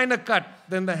much finer cut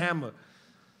than the hammer.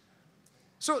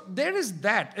 So there is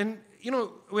that. And, you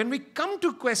know, when we come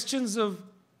to questions of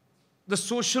the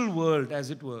social world, as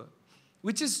it were,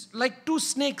 which is like 2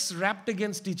 snakes wrapped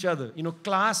against each other, you know,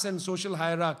 class and social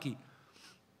hierarchy.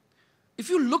 If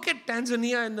you look at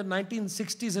Tanzania in the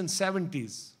 1960s and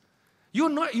 70s,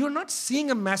 you're not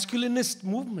seeing a masculinist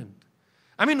movement.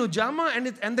 I mean,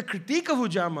 Ujamaa and the critique of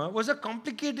Ujamaa was a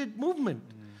complicated movement.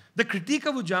 The critique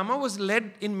of Ujamaa was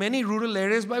led in many rural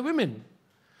areas by women.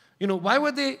 You know, why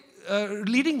were they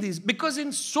leading these? Because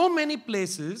in so many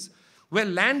places where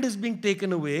land is being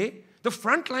taken away, the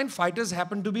frontline fighters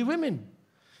happen to be women.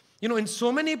 You know, in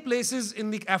so many places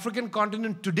in the African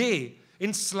continent today,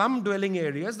 in slum-dwelling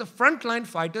areas, the frontline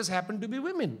fighters happen to be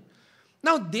women.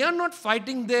 Now, they are not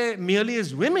fighting there merely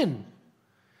as women.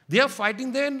 They are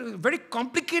fighting there in a very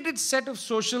complicated set of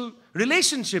social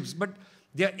relationships, but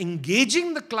they are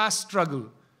engaging the class struggle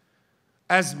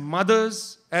as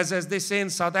mothers, as they say in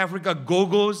South Africa,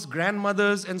 go-go's,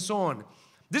 grandmothers, and so on.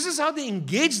 This is how they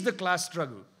engage the class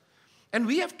struggle. And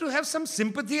we have to have some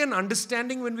sympathy and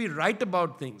understanding when we write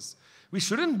about things. We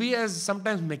shouldn't be as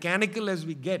sometimes mechanical as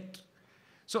we get.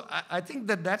 So I think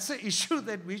that's an issue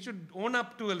that we should own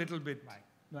up to a little bit. Right.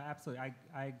 No, absolutely.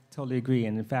 I totally agree.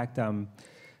 And in fact,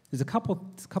 there's a couple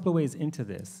of ways into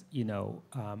this. You know,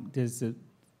 there's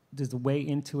a way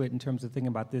into it in terms of thinking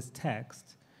about this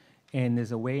text, and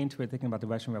there's a way into it thinking about the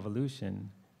Russian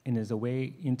Revolution. and there's a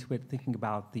way into it thinking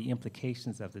about the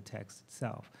implications of the text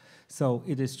itself. So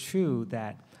it is true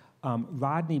that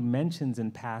Rodney mentions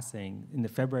in passing in the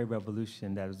February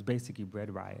Revolution that it was basically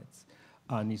bread riots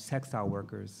on these textile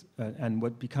workers and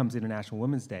what becomes International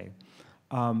Women's Day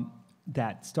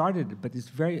that started it, but it's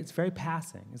very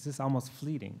passing. It's just almost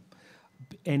fleeting.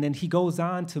 And then he goes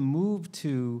on to move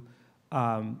to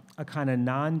a kind of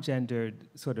non-gendered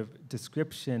sort of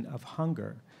description of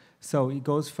hunger. So he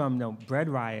goes from bread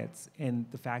riots and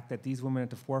the fact that these women are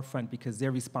at the forefront because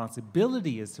their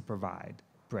responsibility is to provide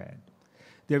bread.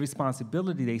 Their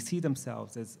responsibility, they see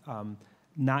themselves as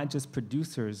not just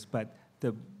producers, but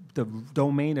the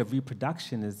domain of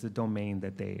reproduction is the domain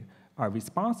that they are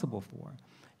responsible for.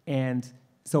 And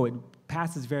so it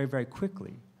passes very, very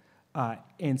quickly.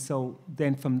 And so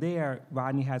then from there,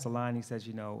 Rodney has a line, he says,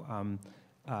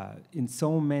 in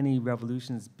so many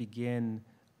revolutions begin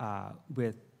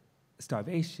with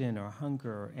starvation or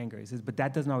hunger or anger. He says, but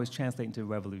that doesn't always translate into a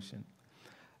revolution.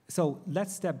 So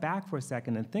let's step back for a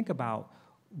second and think about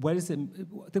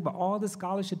think about all the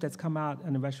scholarship that's come out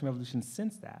in the Russian Revolution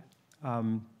since that.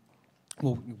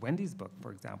 Well, Wendy's book,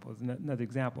 for example, is another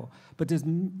example. But there's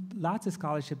lots of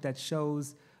scholarship that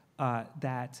shows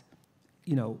that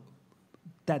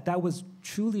was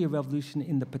truly a revolution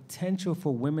in the potential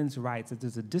for women's rights, that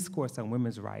there's a discourse on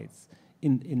women's rights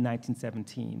in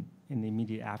 1917, in the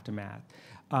immediate aftermath,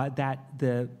 that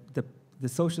the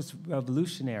socialist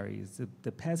revolutionaries,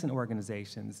 the peasant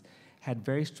organizations, had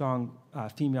very strong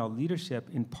female leadership,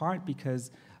 in part because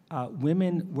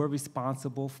women were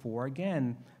responsible for,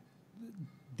 again,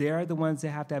 they're the ones that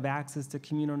have to have access to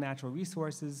communal natural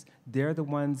resources. They're the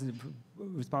ones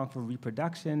responsible for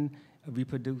reproduction,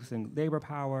 reproducing labor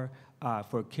power,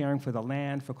 for caring for the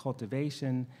land, for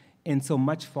cultivation, and so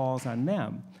much falls on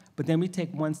them. But then we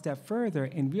take one step further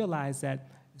and realize that,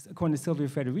 according to Silvia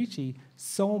Federici,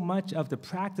 so much of the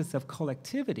practice of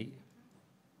collectivity,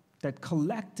 that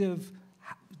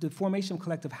the formation of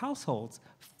collective households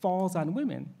falls on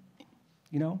women,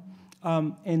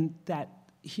 and that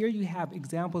here you have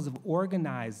examples of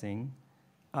organizing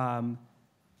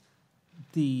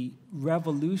the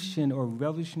revolution or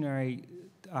revolutionary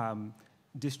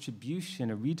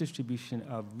distribution or redistribution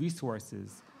of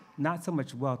resources, not so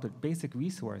much wealth, but basic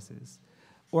resources,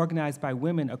 organized by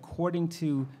women according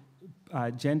to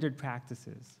gendered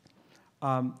practices.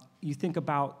 You think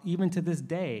about, even to this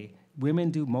day, women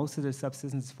do most of their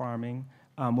subsistence farming.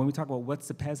 When we talk about what's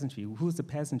the peasantry, who's the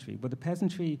peasantry? Well, the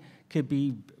peasantry could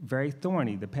be very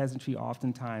thorny. The peasantry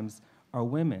oftentimes are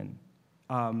women.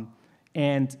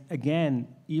 And again,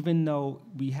 even though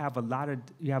you have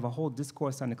a whole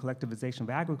discourse on the collectivization of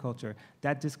agriculture,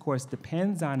 that discourse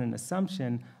depends on an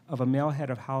assumption of a male head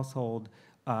of household,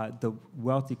 the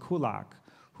wealthy kulak,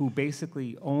 who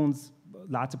basically owns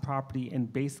lots of property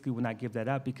and basically will not give that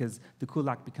up because the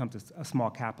kulak becomes a small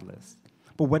capitalist.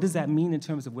 But what does that mean in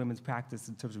terms of women's practice,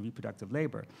 in terms of reproductive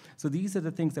labor? So these are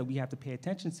the things that we have to pay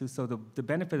attention to. So the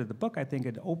benefit of the book, I think,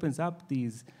 it opens up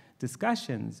these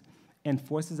discussions and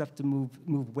forces us to move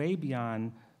way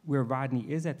beyond where Rodney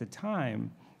is at the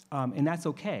time, and that's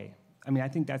okay. I mean, I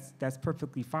think that's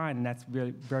perfectly fine, and that's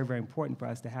really very, very important for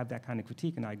us to have that kind of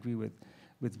critique, and I agree with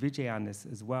Vijay on this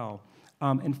as well.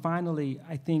 And finally,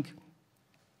 I think,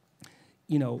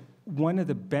 one of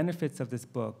the benefits of this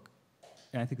book,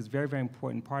 and I think it's a very, very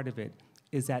important part of it,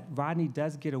 is that Rodney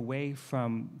does get away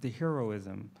from the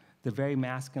heroism, the very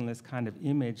masculinist kind of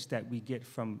image that we get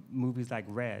from movies like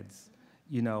Reds,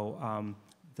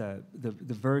 the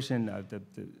version of the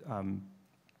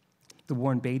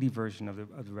Warren Beatty version of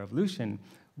the revolution,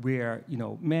 where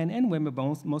men and women,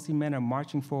 but mostly men, are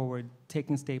marching forward,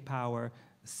 taking state power,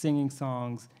 singing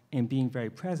songs, and being very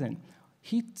present.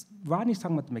 Rodney's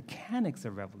talking about the mechanics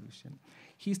of revolution.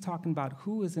 He's talking about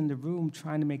who is in the room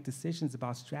trying to make decisions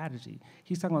about strategy.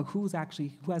 He's talking about who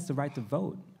has the right to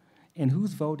vote and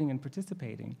who's voting and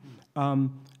participating.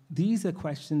 These are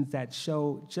questions that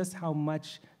show just how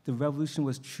much the revolution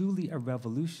was truly a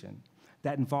revolution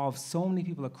that involved so many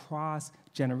people across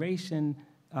generation,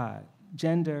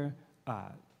 gender,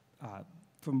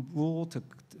 from rural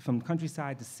from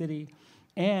countryside to city.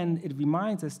 And it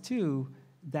reminds us, too,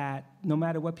 that no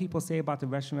matter what people say about the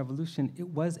Russian Revolution, it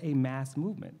was a mass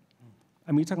movement.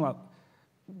 I mean, you're talking about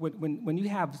when you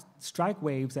have strike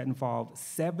waves that involve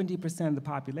 70% of the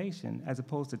population as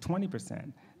opposed to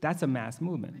 20%, that's a mass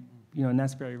movement, and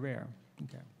that's very rare.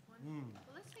 Okay. Well,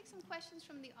 let's take some questions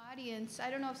from the audience.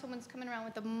 I don't know if someone's coming around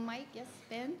with the mic. Yes,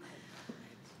 Ben?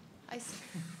 I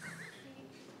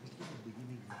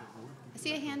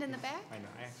see a hand in the back. I know,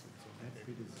 I actually.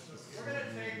 We're going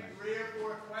to take 3 or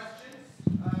 4 questions,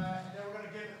 and then we're going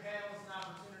to give the panelists an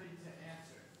opportunity to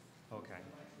answer.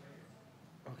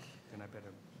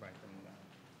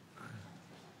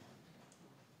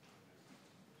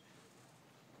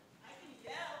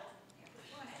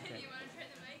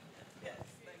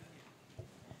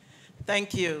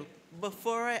 Thank you.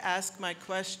 Before I ask my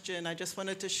question, I just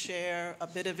wanted to share a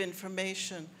bit of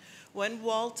information. When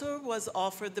Walter was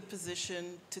offered the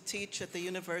position to teach at the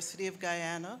University of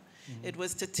Guyana, it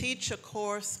was to teach a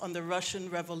course on the Russian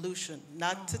Revolution,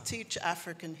 not to teach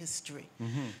African history.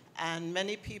 And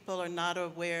many people are not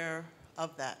aware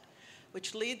of that,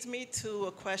 which leads me to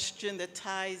a question that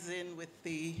ties in with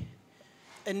the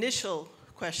initial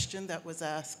question that was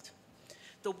asked.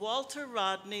 The Walter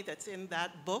Rodney that's in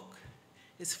that book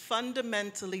is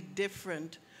fundamentally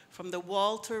different from the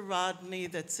Walter Rodney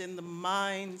that's in the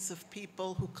minds of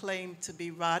people who claim to be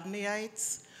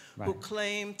Rodneyites, who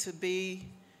claim to be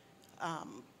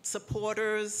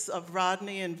supporters of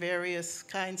Rodney in various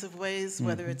kinds of ways,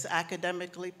 whether it's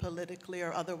academically, politically,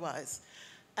 or otherwise.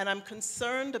 And I'm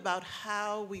concerned about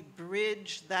how we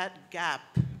bridge that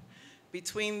gap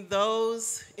between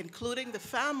those, including the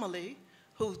family,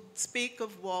 who speak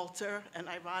of Walter, and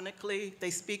ironically, they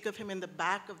speak of him in the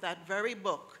back of that very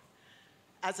book,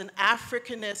 as an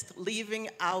Africanist, leaving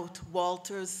out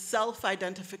Walter's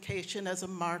self-identification as a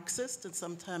Marxist and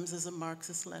sometimes as a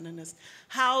Marxist-Leninist.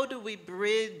 How do we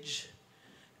bridge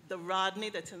the Rodney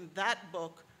that's in that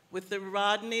book with the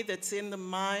Rodney that's in the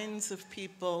minds of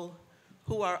people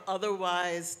who are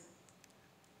otherwise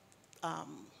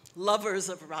lovers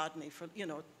of Rodney,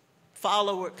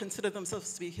 consider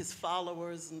themselves to be his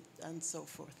followers and so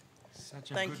forth?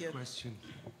 Such a Thank good you. question.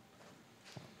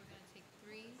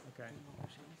 Okay.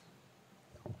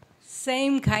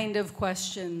 Same kind of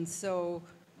question. So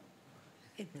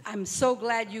I'm so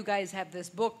glad you guys have this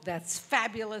book. That's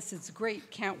fabulous. It's great.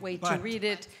 Can't wait to read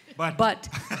it. But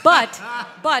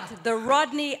the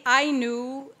Rodney I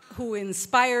knew, who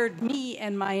inspired me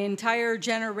and my entire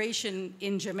generation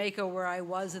in Jamaica, where I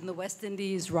was in the West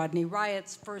Indies, Rodney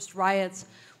riots, first riots,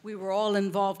 we were all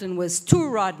involved in, was two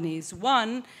Rodneys.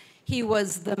 One, he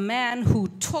was the man who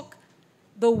took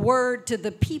the word to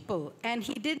the people, and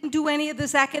he didn't do any of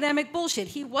this academic bullshit.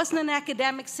 He wasn't an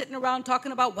academic sitting around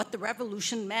talking about what the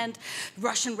revolution meant,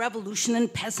 Russian Revolution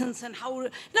and peasants and how.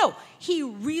 No, he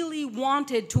really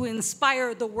wanted to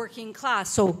inspire the working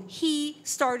class. So he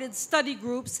started study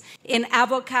groups in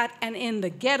Avocat and in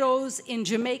the ghettos in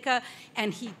Jamaica,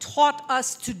 and he taught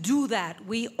us to do that.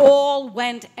 We all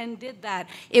went and did that.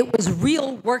 It was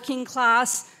real working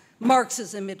class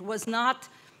Marxism. It was not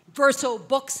Verso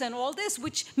books and all this,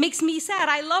 which makes me sad.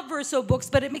 I love Verso books,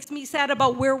 but it makes me sad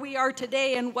about where we are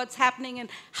today and what's happening and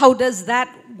how does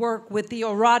that work with the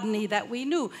Rodney that we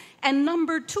knew. And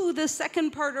number two, the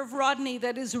second part of Rodney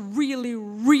that is really,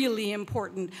 really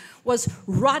important was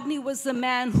Rodney was the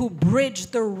man who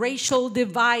bridged the racial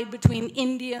divide between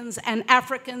Indians and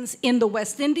Africans in the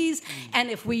West Indies. And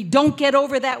if we don't get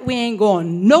over that, we ain't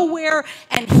going nowhere.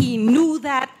 And he knew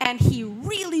that, and he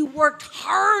really worked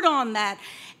hard on that.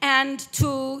 And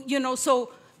to,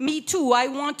 so me too, I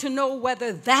want to know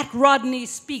whether that Rodney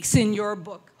speaks in your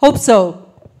book. Hope so.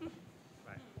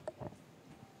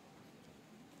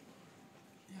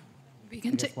 We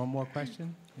can take one more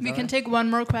question. We can take one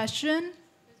more question.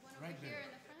 Right there.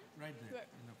 Right there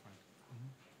in the front.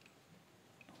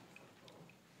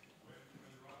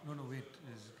 No, wait,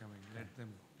 is coming.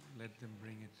 Let them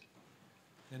bring it.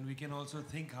 Then we can also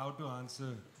think how to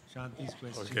answer Shanti's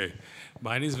question. Okay.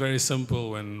 Mine is very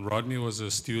simple. When Rodney was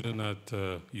a student at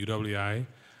UWI,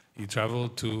 he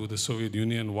traveled to the Soviet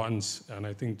Union once, and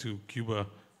I think to Cuba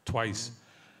twice.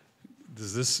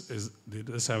 Did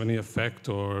this have any effect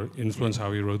or influence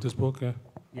how he wrote this book?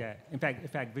 Yeah. In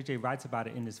fact, Vijay writes about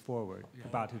it in his foreword,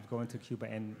 about his going to Cuba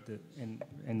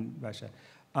and Russia.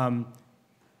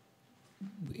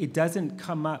 It doesn't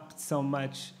come up so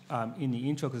much in the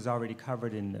intro because it's already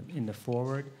covered in the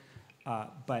foreword.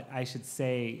 But I should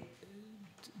say,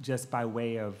 just by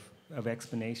way of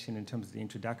explanation in terms of the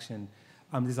introduction,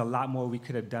 there's a lot more we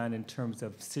could have done in terms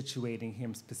of situating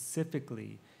him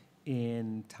specifically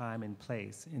in time and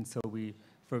place. And so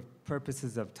for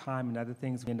purposes of time and other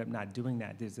things, we end up not doing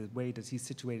that. There's a way that he's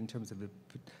situated in terms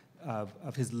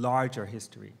of his larger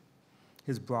history,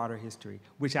 his broader history,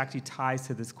 which actually ties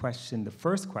to this question, the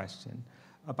first question,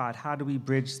 about how do we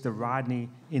bridge the Rodney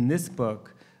in this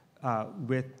book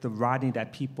with the Rodney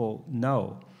that people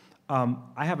know.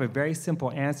 I have a very simple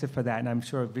answer for that, and I'm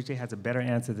sure Vijay has a better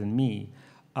answer than me,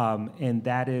 and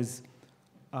that is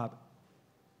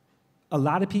a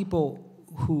lot of people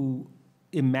who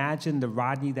imagine the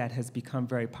Rodney that has become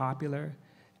very popular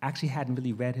actually hadn't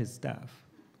really read his stuff.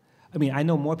 I mean, I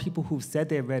know more people who've said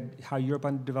they've read How Europe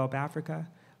Underdeveloped Africa,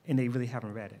 and they really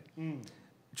haven't read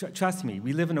it. Trust me,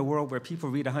 we live in a world where people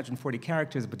read 140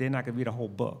 characters, but they're not going to read a whole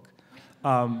book.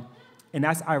 And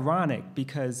that's ironic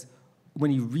because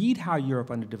when you read How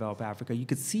Europe Underdeveloped Africa, you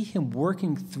could see him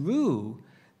working through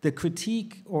the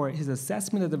critique or his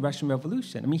assessment of the Russian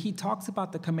Revolution. I mean, he talks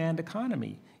about the command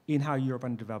economy in How Europe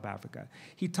Underdeveloped Africa.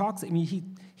 He talks, I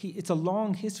mean, it's a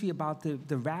long history about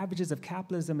the ravages of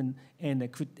capitalism and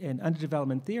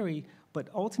underdevelopment theory, but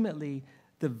ultimately,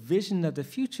 the vision of the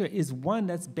future is one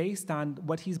that's based on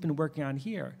what he's been working on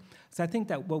here. So I think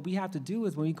that what we have to do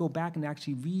is when we go back and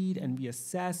actually read and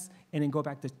reassess, and then go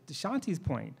back to Shanti's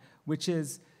point, which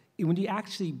is when you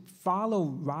actually follow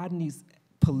Rodney's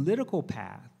political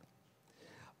path,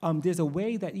 there's a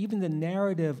way that even the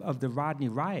narrative of the Rodney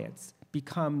riots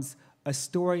becomes a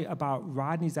story about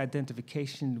Rodney's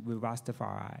identification with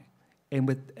Rastafari,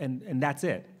 and that's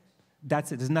it.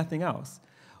 That's it. There's nothing else.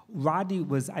 Rodney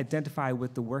was identified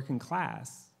with the working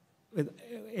class,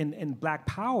 and Black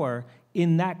Power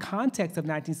in that context of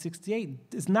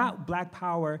 1968 is not Black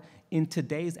Power in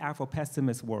today's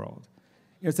Afro-pessimist world.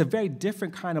 It's a very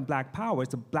different kind of Black Power.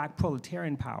 It's a Black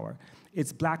proletarian power.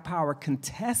 It's Black Power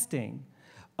contesting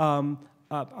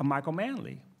Michael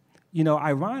Manley. You know,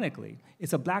 ironically,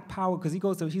 it's a Black Power because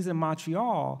he's in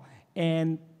Montreal,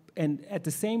 and at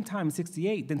the same time,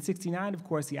 68, then 69, of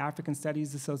course, the African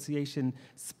Studies Association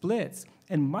splits,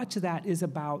 and much of that is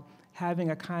about having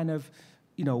a kind of,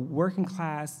 you know, working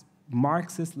class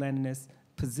Marxist-Leninist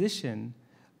position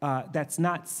that's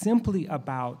not simply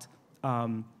about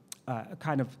a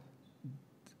kind of,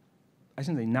 I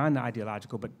shouldn't say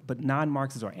non-ideological, but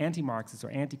non-Marxist or anti-Marxist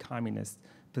or anti-communist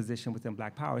position within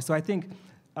Black Power. So I think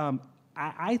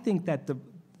I think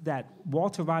that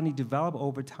Walter Rodney developed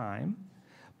over time,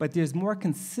 but there's more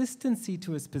consistency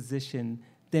to his position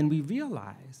than we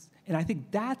realize. And I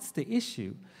think that's the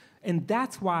issue. And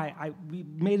that's why we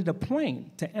made it a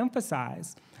point to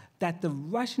emphasize that the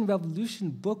Russian Revolution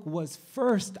book was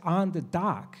first on the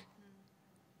dock.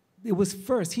 It was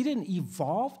first. He didn't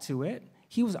evolve to it.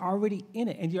 He was already in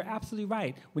it. And you're absolutely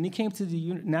right. When he came to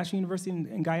the National University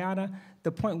in Guyana,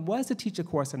 the point was to teach a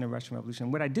course on the Russian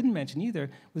Revolution. What I didn't mention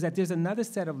either was that there's another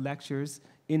set of lectures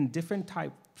in different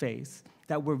typeface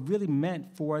that were really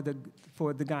meant for the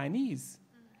Guyanese.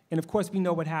 And of course, we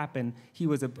know what happened. He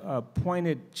was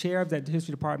appointed chair of the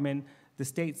history department. The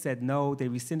state said no. They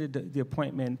rescinded the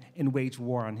appointment and waged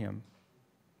war on him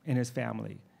and his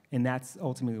family. And that's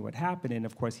ultimately what happened. And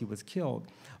of course, he was killed.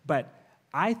 But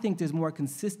I think there's more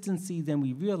consistency than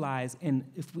we realize. And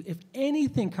if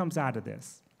anything comes out of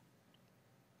this,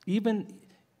 even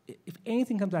if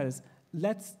anything comes out of this,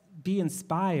 let's be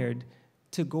inspired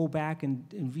to go back and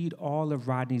read all of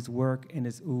Rodney's work and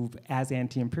his oeuvre as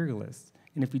anti-imperialist.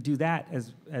 And if we do that,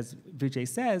 as Vijay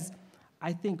says,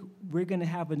 I think we're going to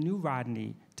have a new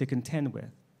Rodney to contend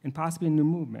with, and possibly a new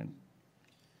movement.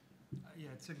 Yeah,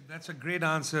 that's a great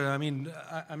answer. I mean,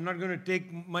 I'm not going to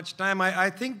take much time. I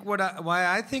think why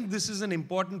I think this is an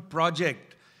important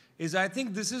project is I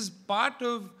think this is part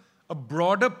of a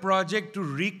broader project to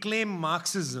reclaim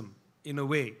Marxism in a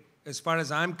way, as far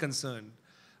as I'm concerned.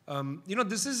 You know,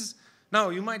 this is, now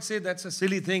you might say that's a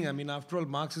silly thing. I mean, after all,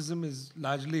 Marxism is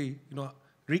largely, you know,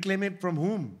 reclaim it from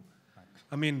whom?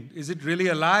 I mean, is it really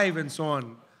alive and so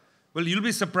on? Well, you'll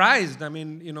be surprised. I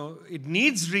mean, you know, it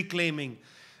needs reclaiming.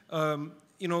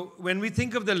 You know, when we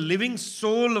think of the living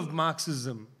soul of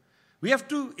Marxism, we have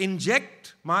to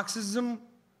inject Marxism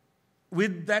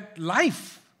with that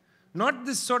life, not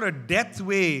this sort of death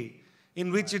way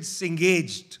in which it's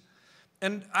engaged.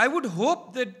 And I would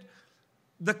hope that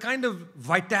the kind of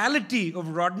vitality of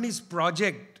Rodney's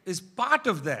project is part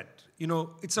of that. You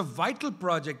know, it's a vital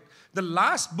project. The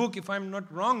last book, if I'm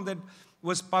not wrong, that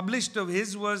was published of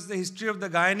his was The History of the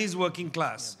Guyanese Working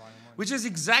Class, which is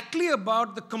exactly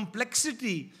about the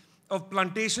complexity of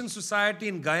plantation society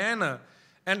in Guyana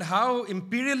and how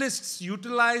imperialists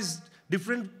utilized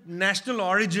different national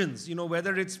origins, you know,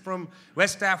 whether it's from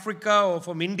West Africa or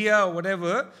from India or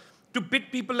whatever, to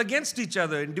pit people against each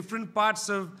other in different parts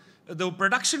of the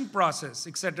production process,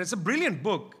 etc. It's a brilliant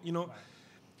book, you know. Right.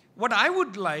 What I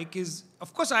would like is,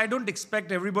 of course, I don't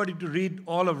expect everybody to read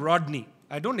all of Rodney.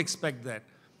 I don't expect that.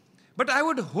 But I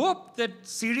would hope that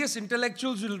serious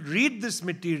intellectuals will read this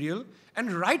material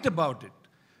and write about it.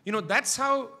 You know, that's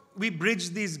how we bridge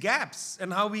these gaps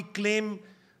and how we claim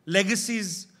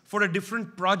legacies for a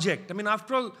different project. I mean,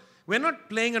 after all, we're not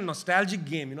playing a nostalgic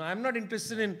game. You know, I'm not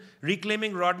interested in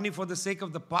reclaiming Rodney for the sake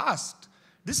of the past.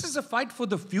 This is a fight for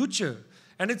the future.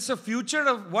 And it's a future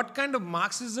of what kind of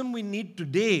Marxism we need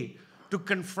today to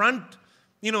confront,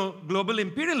 you know, global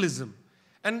imperialism.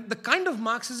 And the kind of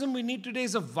Marxism we need today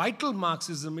is a vital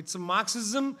Marxism. It's a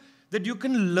Marxism that you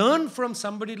can learn from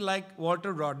somebody like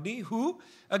Walter Rodney, who,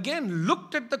 again,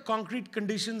 looked at the concrete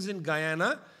conditions in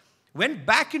Guyana, went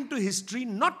back into history,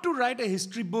 not to write a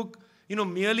history book,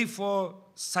 merely for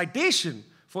citation,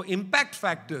 for impact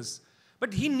factors,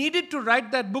 but he needed to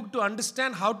write that book to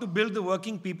understand how to build the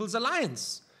Working People's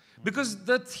Alliance. Because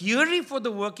the theory for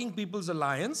the Working People's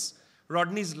Alliance,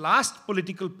 Rodney's last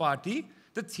political party,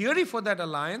 the theory for that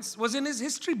alliance was in his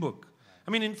history book.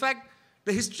 I mean, in fact,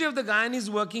 the history of the Guyanese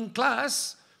working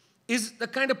class is the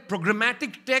kind of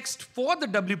programmatic text for the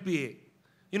WPA.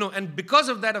 And because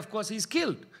of that, of course, he's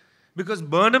killed. Because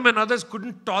Burnham and others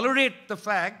couldn't tolerate the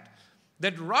fact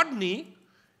that Rodney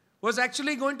was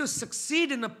actually going to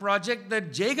succeed in a project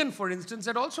that Jagan, for instance,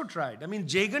 had also tried. I mean,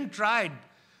 Jagan tried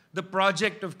the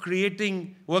project of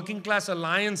creating working class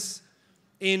alliance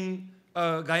in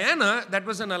Guyana. That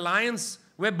was an alliance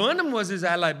where Burnham was his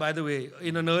ally, by the way,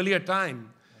 in an earlier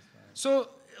time. So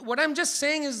what I'm just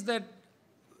saying is that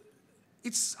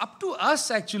it's up to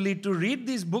us, actually, to read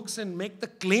these books and make the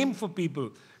claim for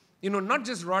people. Not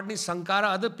just Rodney, Sankara,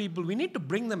 other people. We need to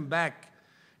bring them back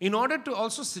in order to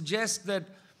also suggest that,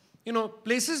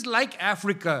 places like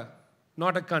Africa,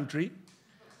 not a country,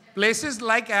 places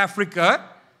like Africa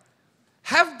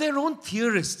have their own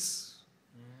theorists.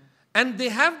 And they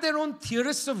have their own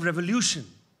theorists of revolution.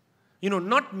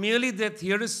 Not merely their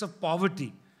theorists of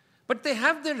poverty, but they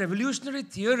have their revolutionary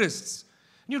theorists.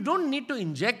 You don't need to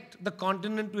inject the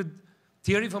continent with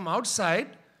theory from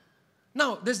outside.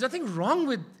 Now, there's nothing wrong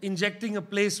with injecting a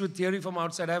place with theory from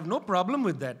outside. I have no problem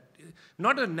with that.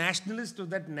 Not a nationalist of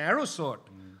that narrow sort.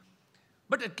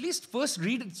 But at least first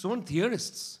read its own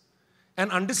theorists and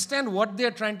understand what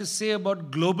they're trying to say about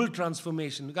global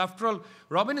transformation. After all,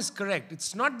 Robin is correct.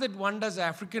 It's not that one does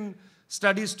African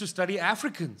studies to study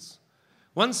Africans.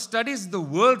 One studies the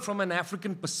world from an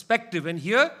African perspective. And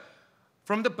here,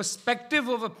 from the perspective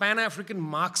of a Pan-African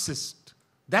Marxist.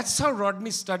 That's how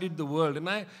Rodney studied the world. And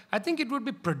I think it would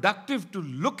be productive to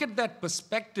look at that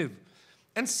perspective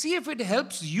and see if it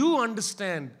helps you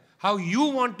understand how you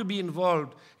want to be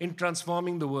involved in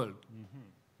transforming the world.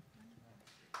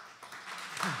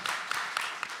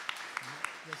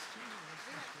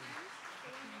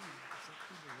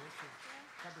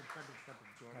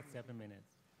 That's 7 minutes.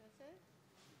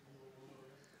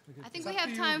 I think we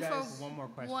have time for one more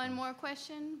question. One more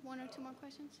question, one or two more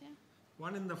questions, yeah?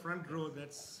 One in the front row,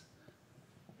 it's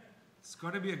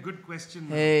got to be a good question.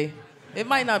 Hey, it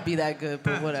might not be that good,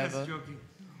 but whatever. Just joking.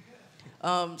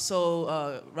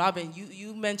 Robin,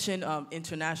 you mentioned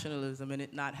internationalism and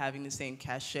it not having the same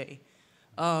cachet.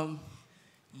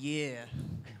 Yeah.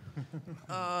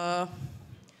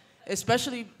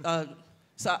 Especially,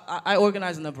 so I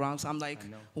organize in the Bronx. I'm like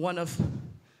one of,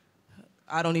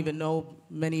 I don't even know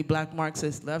many black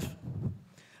Marxists left.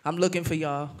 I'm looking for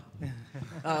y'all.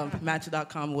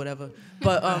 Match.com, whatever.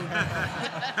 But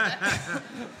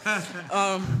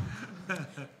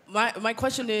my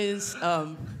question is,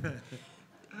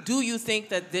 do you think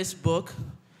that this book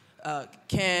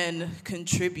can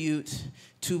contribute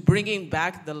to bringing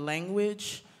back the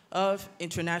language of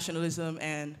internationalism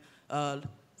and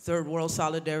third world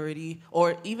solidarity,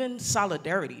 or even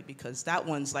solidarity, because that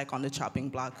one's like on the chopping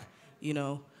block,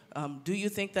 Do you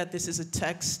think that this is a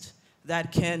text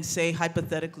that can, say,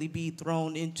 hypothetically be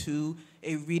thrown into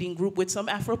a reading group with some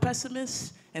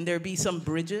Afro-pessimists, and there be some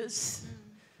bridges,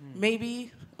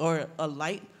 maybe, or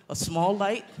a small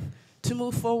light to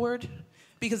move forward?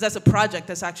 Because that's a project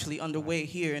that's actually underway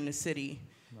here in the city,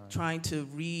 trying to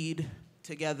read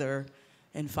together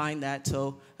and find that.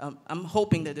 So I'm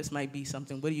hoping that this might be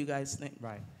something. What do you guys think?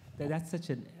 Right. That's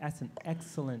an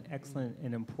excellent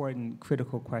and important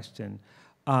critical question.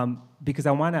 Because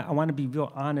I want to be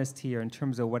real honest here in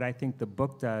terms of what I think the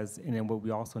book does and then what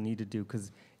we also need to do,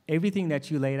 because everything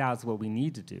that you laid out is what we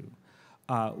need to do.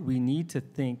 We need to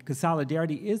think, because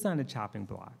solidarity is on the chopping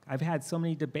block. I've had so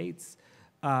many debates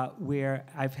where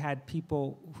I've had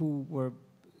people who were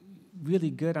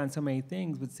really good on so many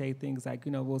things would say things like,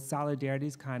 well, solidarity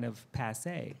is kind of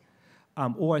passé.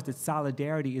 Or that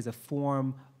solidarity is a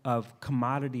form of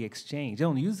commodity exchange. They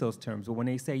don't use those terms, but when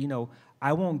they say,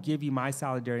 I won't give you my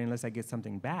solidarity unless I get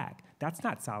something back, that's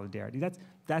not solidarity.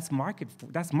 That's market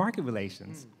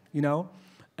relations,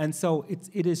 And so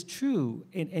it is true,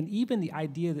 and even the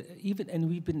idea that and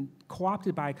we've been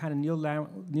co-opted by a kind of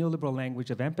neoliberal language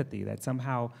of empathy that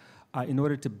somehow, in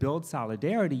order to build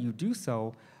solidarity, you do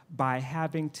so by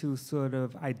having to sort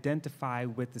of identify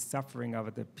with the suffering of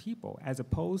other people, as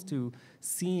opposed to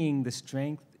seeing the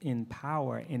strength in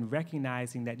power and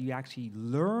recognizing that you actually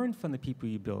learn from the people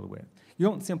you build with. You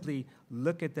don't simply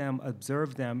look at them,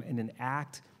 observe them, and then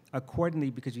act accordingly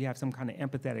because you have some kind of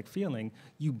empathetic feeling.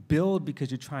 You build because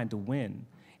you're trying to win.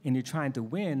 And you're trying to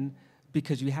win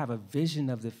because you have a vision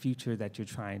of the future that you're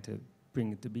trying to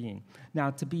bring it to being. Now,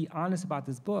 to be honest about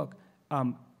this book,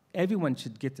 everyone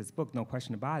should get this book, no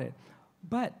question about it.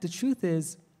 But the truth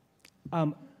is,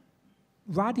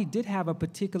 Rodney did have a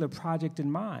particular project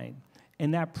in mind,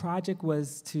 and that project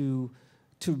was to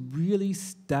really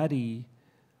study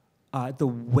the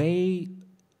way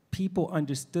people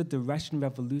understood the Russian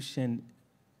Revolution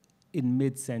in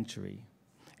mid-century.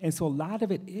 And so a lot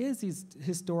of it is these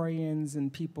historians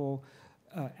and people,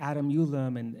 Adam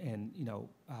Ulam and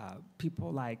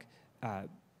people like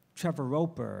Trevor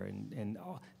Roper and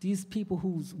all, these people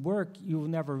whose work you will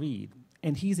never read.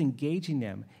 And he's engaging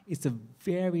them. It's a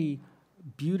very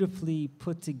beautifully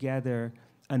put together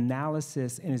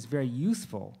analysis, and it's very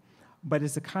useful. But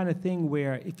it's the kind of thing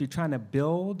where if you're trying to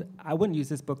build, I wouldn't use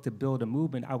this book to build a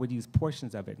movement, I would use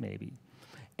portions of it maybe.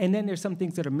 And then there's some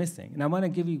things that are missing. And I want to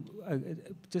give you,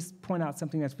 just point out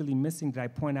something that's really missing that I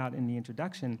point out in the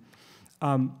introduction.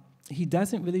 He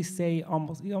doesn't really say,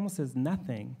 he almost says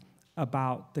nothing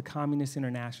about the Communist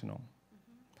International,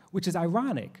 which is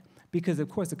ironic. Because, of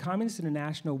course, the Communist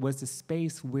International was the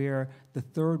space where the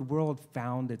Third World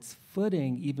found its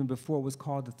footing even before it was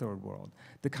called the Third World.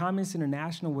 The Communist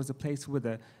International was a place where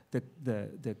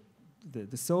the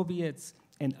Soviets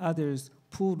and others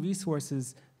pooled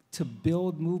resources to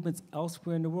build movements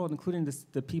elsewhere in the world, including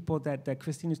the people that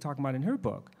Christina is talking about in her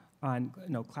book on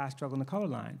class struggle and the color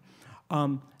line.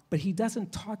 But he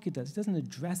doesn't talk, he doesn't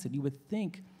address it. You would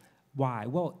think, why?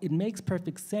 Well, it makes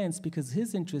perfect sense because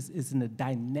his interest is in the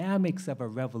dynamics of a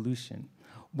revolution.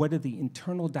 What are the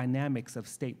internal dynamics of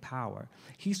state power?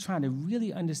 He's trying to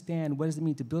really understand what does it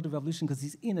mean to build a revolution because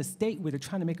he's in a state where they're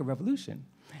trying to make a revolution.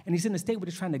 And he's in a state where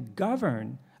they're trying to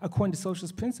govern according to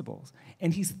socialist principles.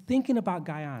 And he's thinking about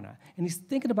Guyana, and he's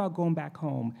thinking about going back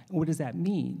home, and what does that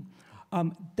mean?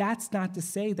 That's not to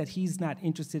say that he's not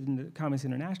interested in the Communist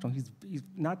International. He's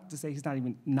not to say he's not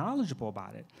even knowledgeable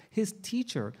about it. His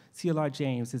teacher, C.L.R.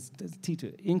 James, his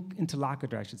teacher,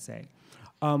 interlocutor, I should say,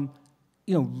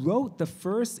 wrote the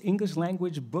first English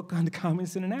language book on the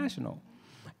Communist International.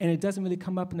 And it doesn't really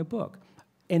come up in the book.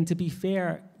 And to be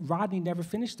fair, Rodney never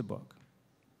finished the book.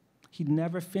 He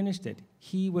never finished it.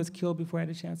 He was killed before I had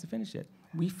a chance to finish it.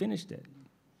 We finished it.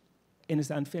 And it's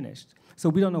unfinished. So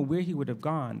we don't know where he would have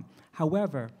gone.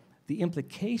 However, the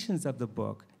implications of the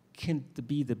book can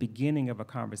be the beginning of a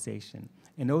conversation.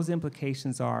 And those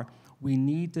implications are, we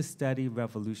need to study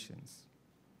revolutions.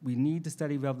 We need to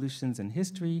study revolutions in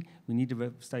history. We need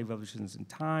to study revolutions in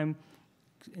time,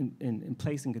 in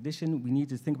place and condition. We need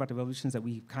to think about the revolutions that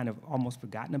we've kind of almost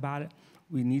forgotten about it.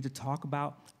 We need to talk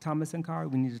about Thomas Sankara.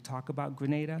 We need to talk about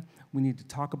Grenada. We need to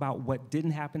talk about what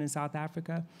didn't happen in South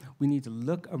Africa. We need to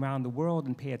look around the world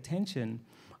and pay attention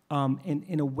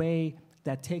in a way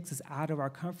that takes us out of our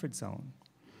comfort zone.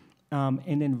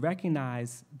 And then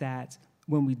recognize that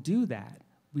when we do that,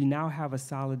 we now have a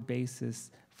solid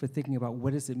basis for thinking about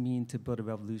what does it mean to build a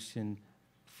revolution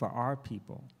for our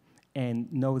people,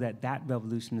 and know that that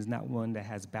revolution is not one that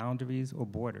has boundaries or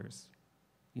borders.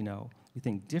 We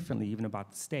think differently even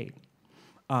about the state.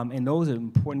 And those are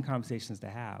important conversations to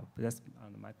have, but that's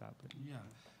my thought. Yeah.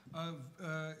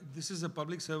 This is a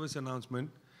public service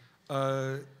announcement.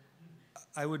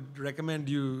 I would recommend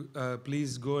you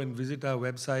please go and visit our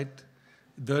website,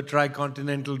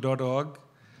 thetricontinental.org,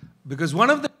 because one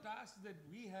of the tasks that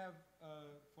we have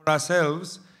for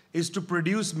ourselves is to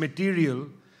produce material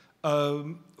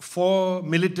for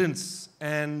militants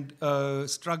and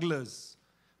strugglers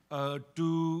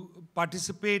to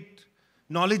participate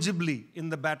knowledgeably in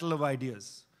the battle of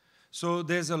ideas. So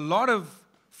there's a lot of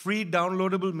free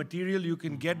downloadable material you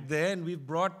can get there, and we've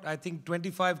brought, I think,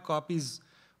 25 copies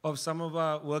of some of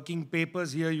our working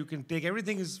papers here. You can take,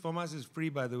 everything is from us is free,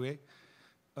 by the way.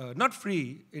 Not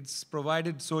free, it's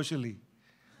provided socially.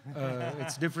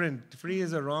 It's different. Free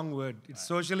is a wrong word. It's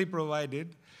socially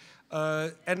provided.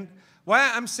 And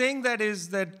why I'm saying that is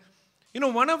that,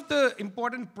 one of the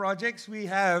important projects we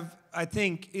have, I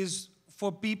think, is for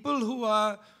people who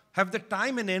have the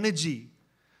time and energy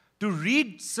to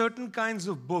read certain kinds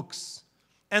of books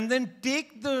and then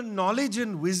take the knowledge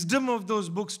and wisdom of those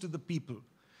books to the people.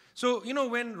 So,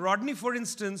 when Rodney, for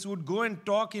instance, would go and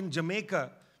talk in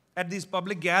Jamaica at these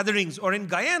public gatherings, or in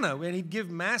Guyana, where he'd give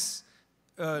mass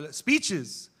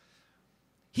speeches,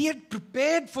 he had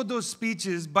prepared for those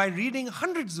speeches by reading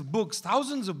hundreds of books,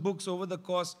 thousands of books over the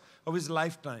course of his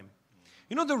lifetime.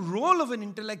 The role of an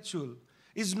intellectual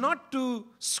is not to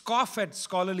scoff at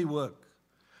scholarly work.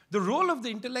 The role of the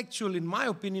intellectual, in my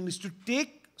opinion, is to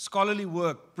take scholarly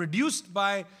work produced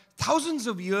by thousands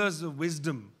of years of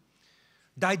wisdom,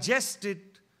 digest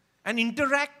it, and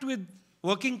interact with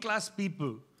working class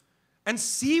people, and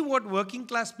see what working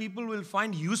class people will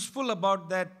find useful about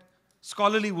that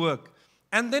scholarly work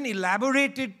and then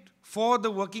elaborate it for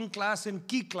the working class and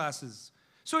key classes.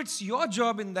 So it's your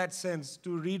job in that sense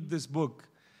to read this book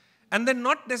and then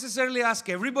not necessarily ask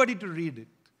everybody to read it,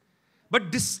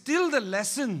 but distill the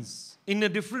lessons in a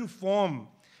different form.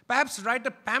 Perhaps write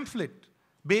a pamphlet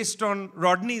based on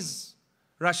Rodney's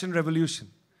Russian Revolution.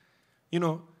 You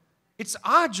know, it's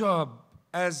our job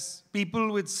as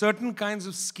people with certain kinds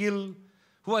of skill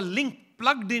who are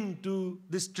plugged into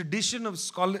this tradition of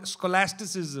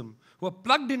scholasticism, who are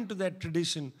plugged into that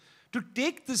tradition, to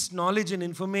take this knowledge and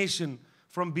information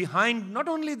from behind not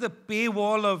only the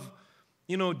paywall of,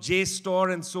 you know,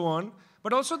 JSTOR and so on,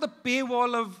 but also the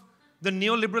paywall of the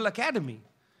neoliberal academy,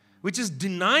 which is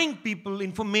denying people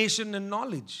information and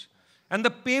knowledge, and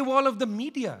the paywall of the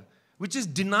media, which is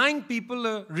denying people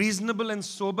a reasonable and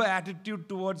sober attitude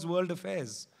towards world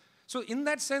affairs. So in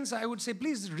that sense, I would say,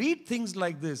 please read things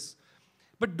like this.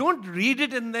 But don't read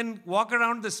it and then walk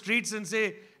around the streets and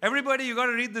say, everybody, you got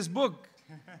to read this book.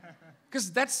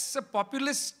 Because that's a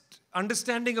populist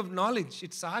understanding of knowledge.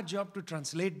 It's our job to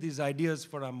translate these ideas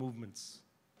for our movements.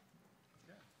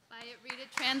 Buy it, read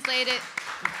it, translate it.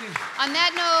 Okay. On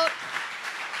that note,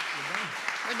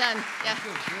 we're done. Yeah.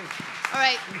 All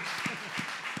right.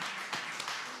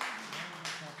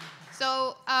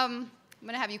 So I'm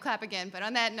going to have you clap again. But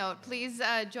on that note, please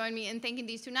join me in thanking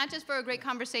these two, not just for a great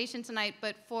conversation tonight,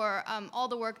 but for all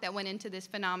the work that went into this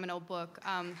phenomenal book.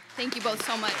 Thank you both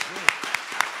so much.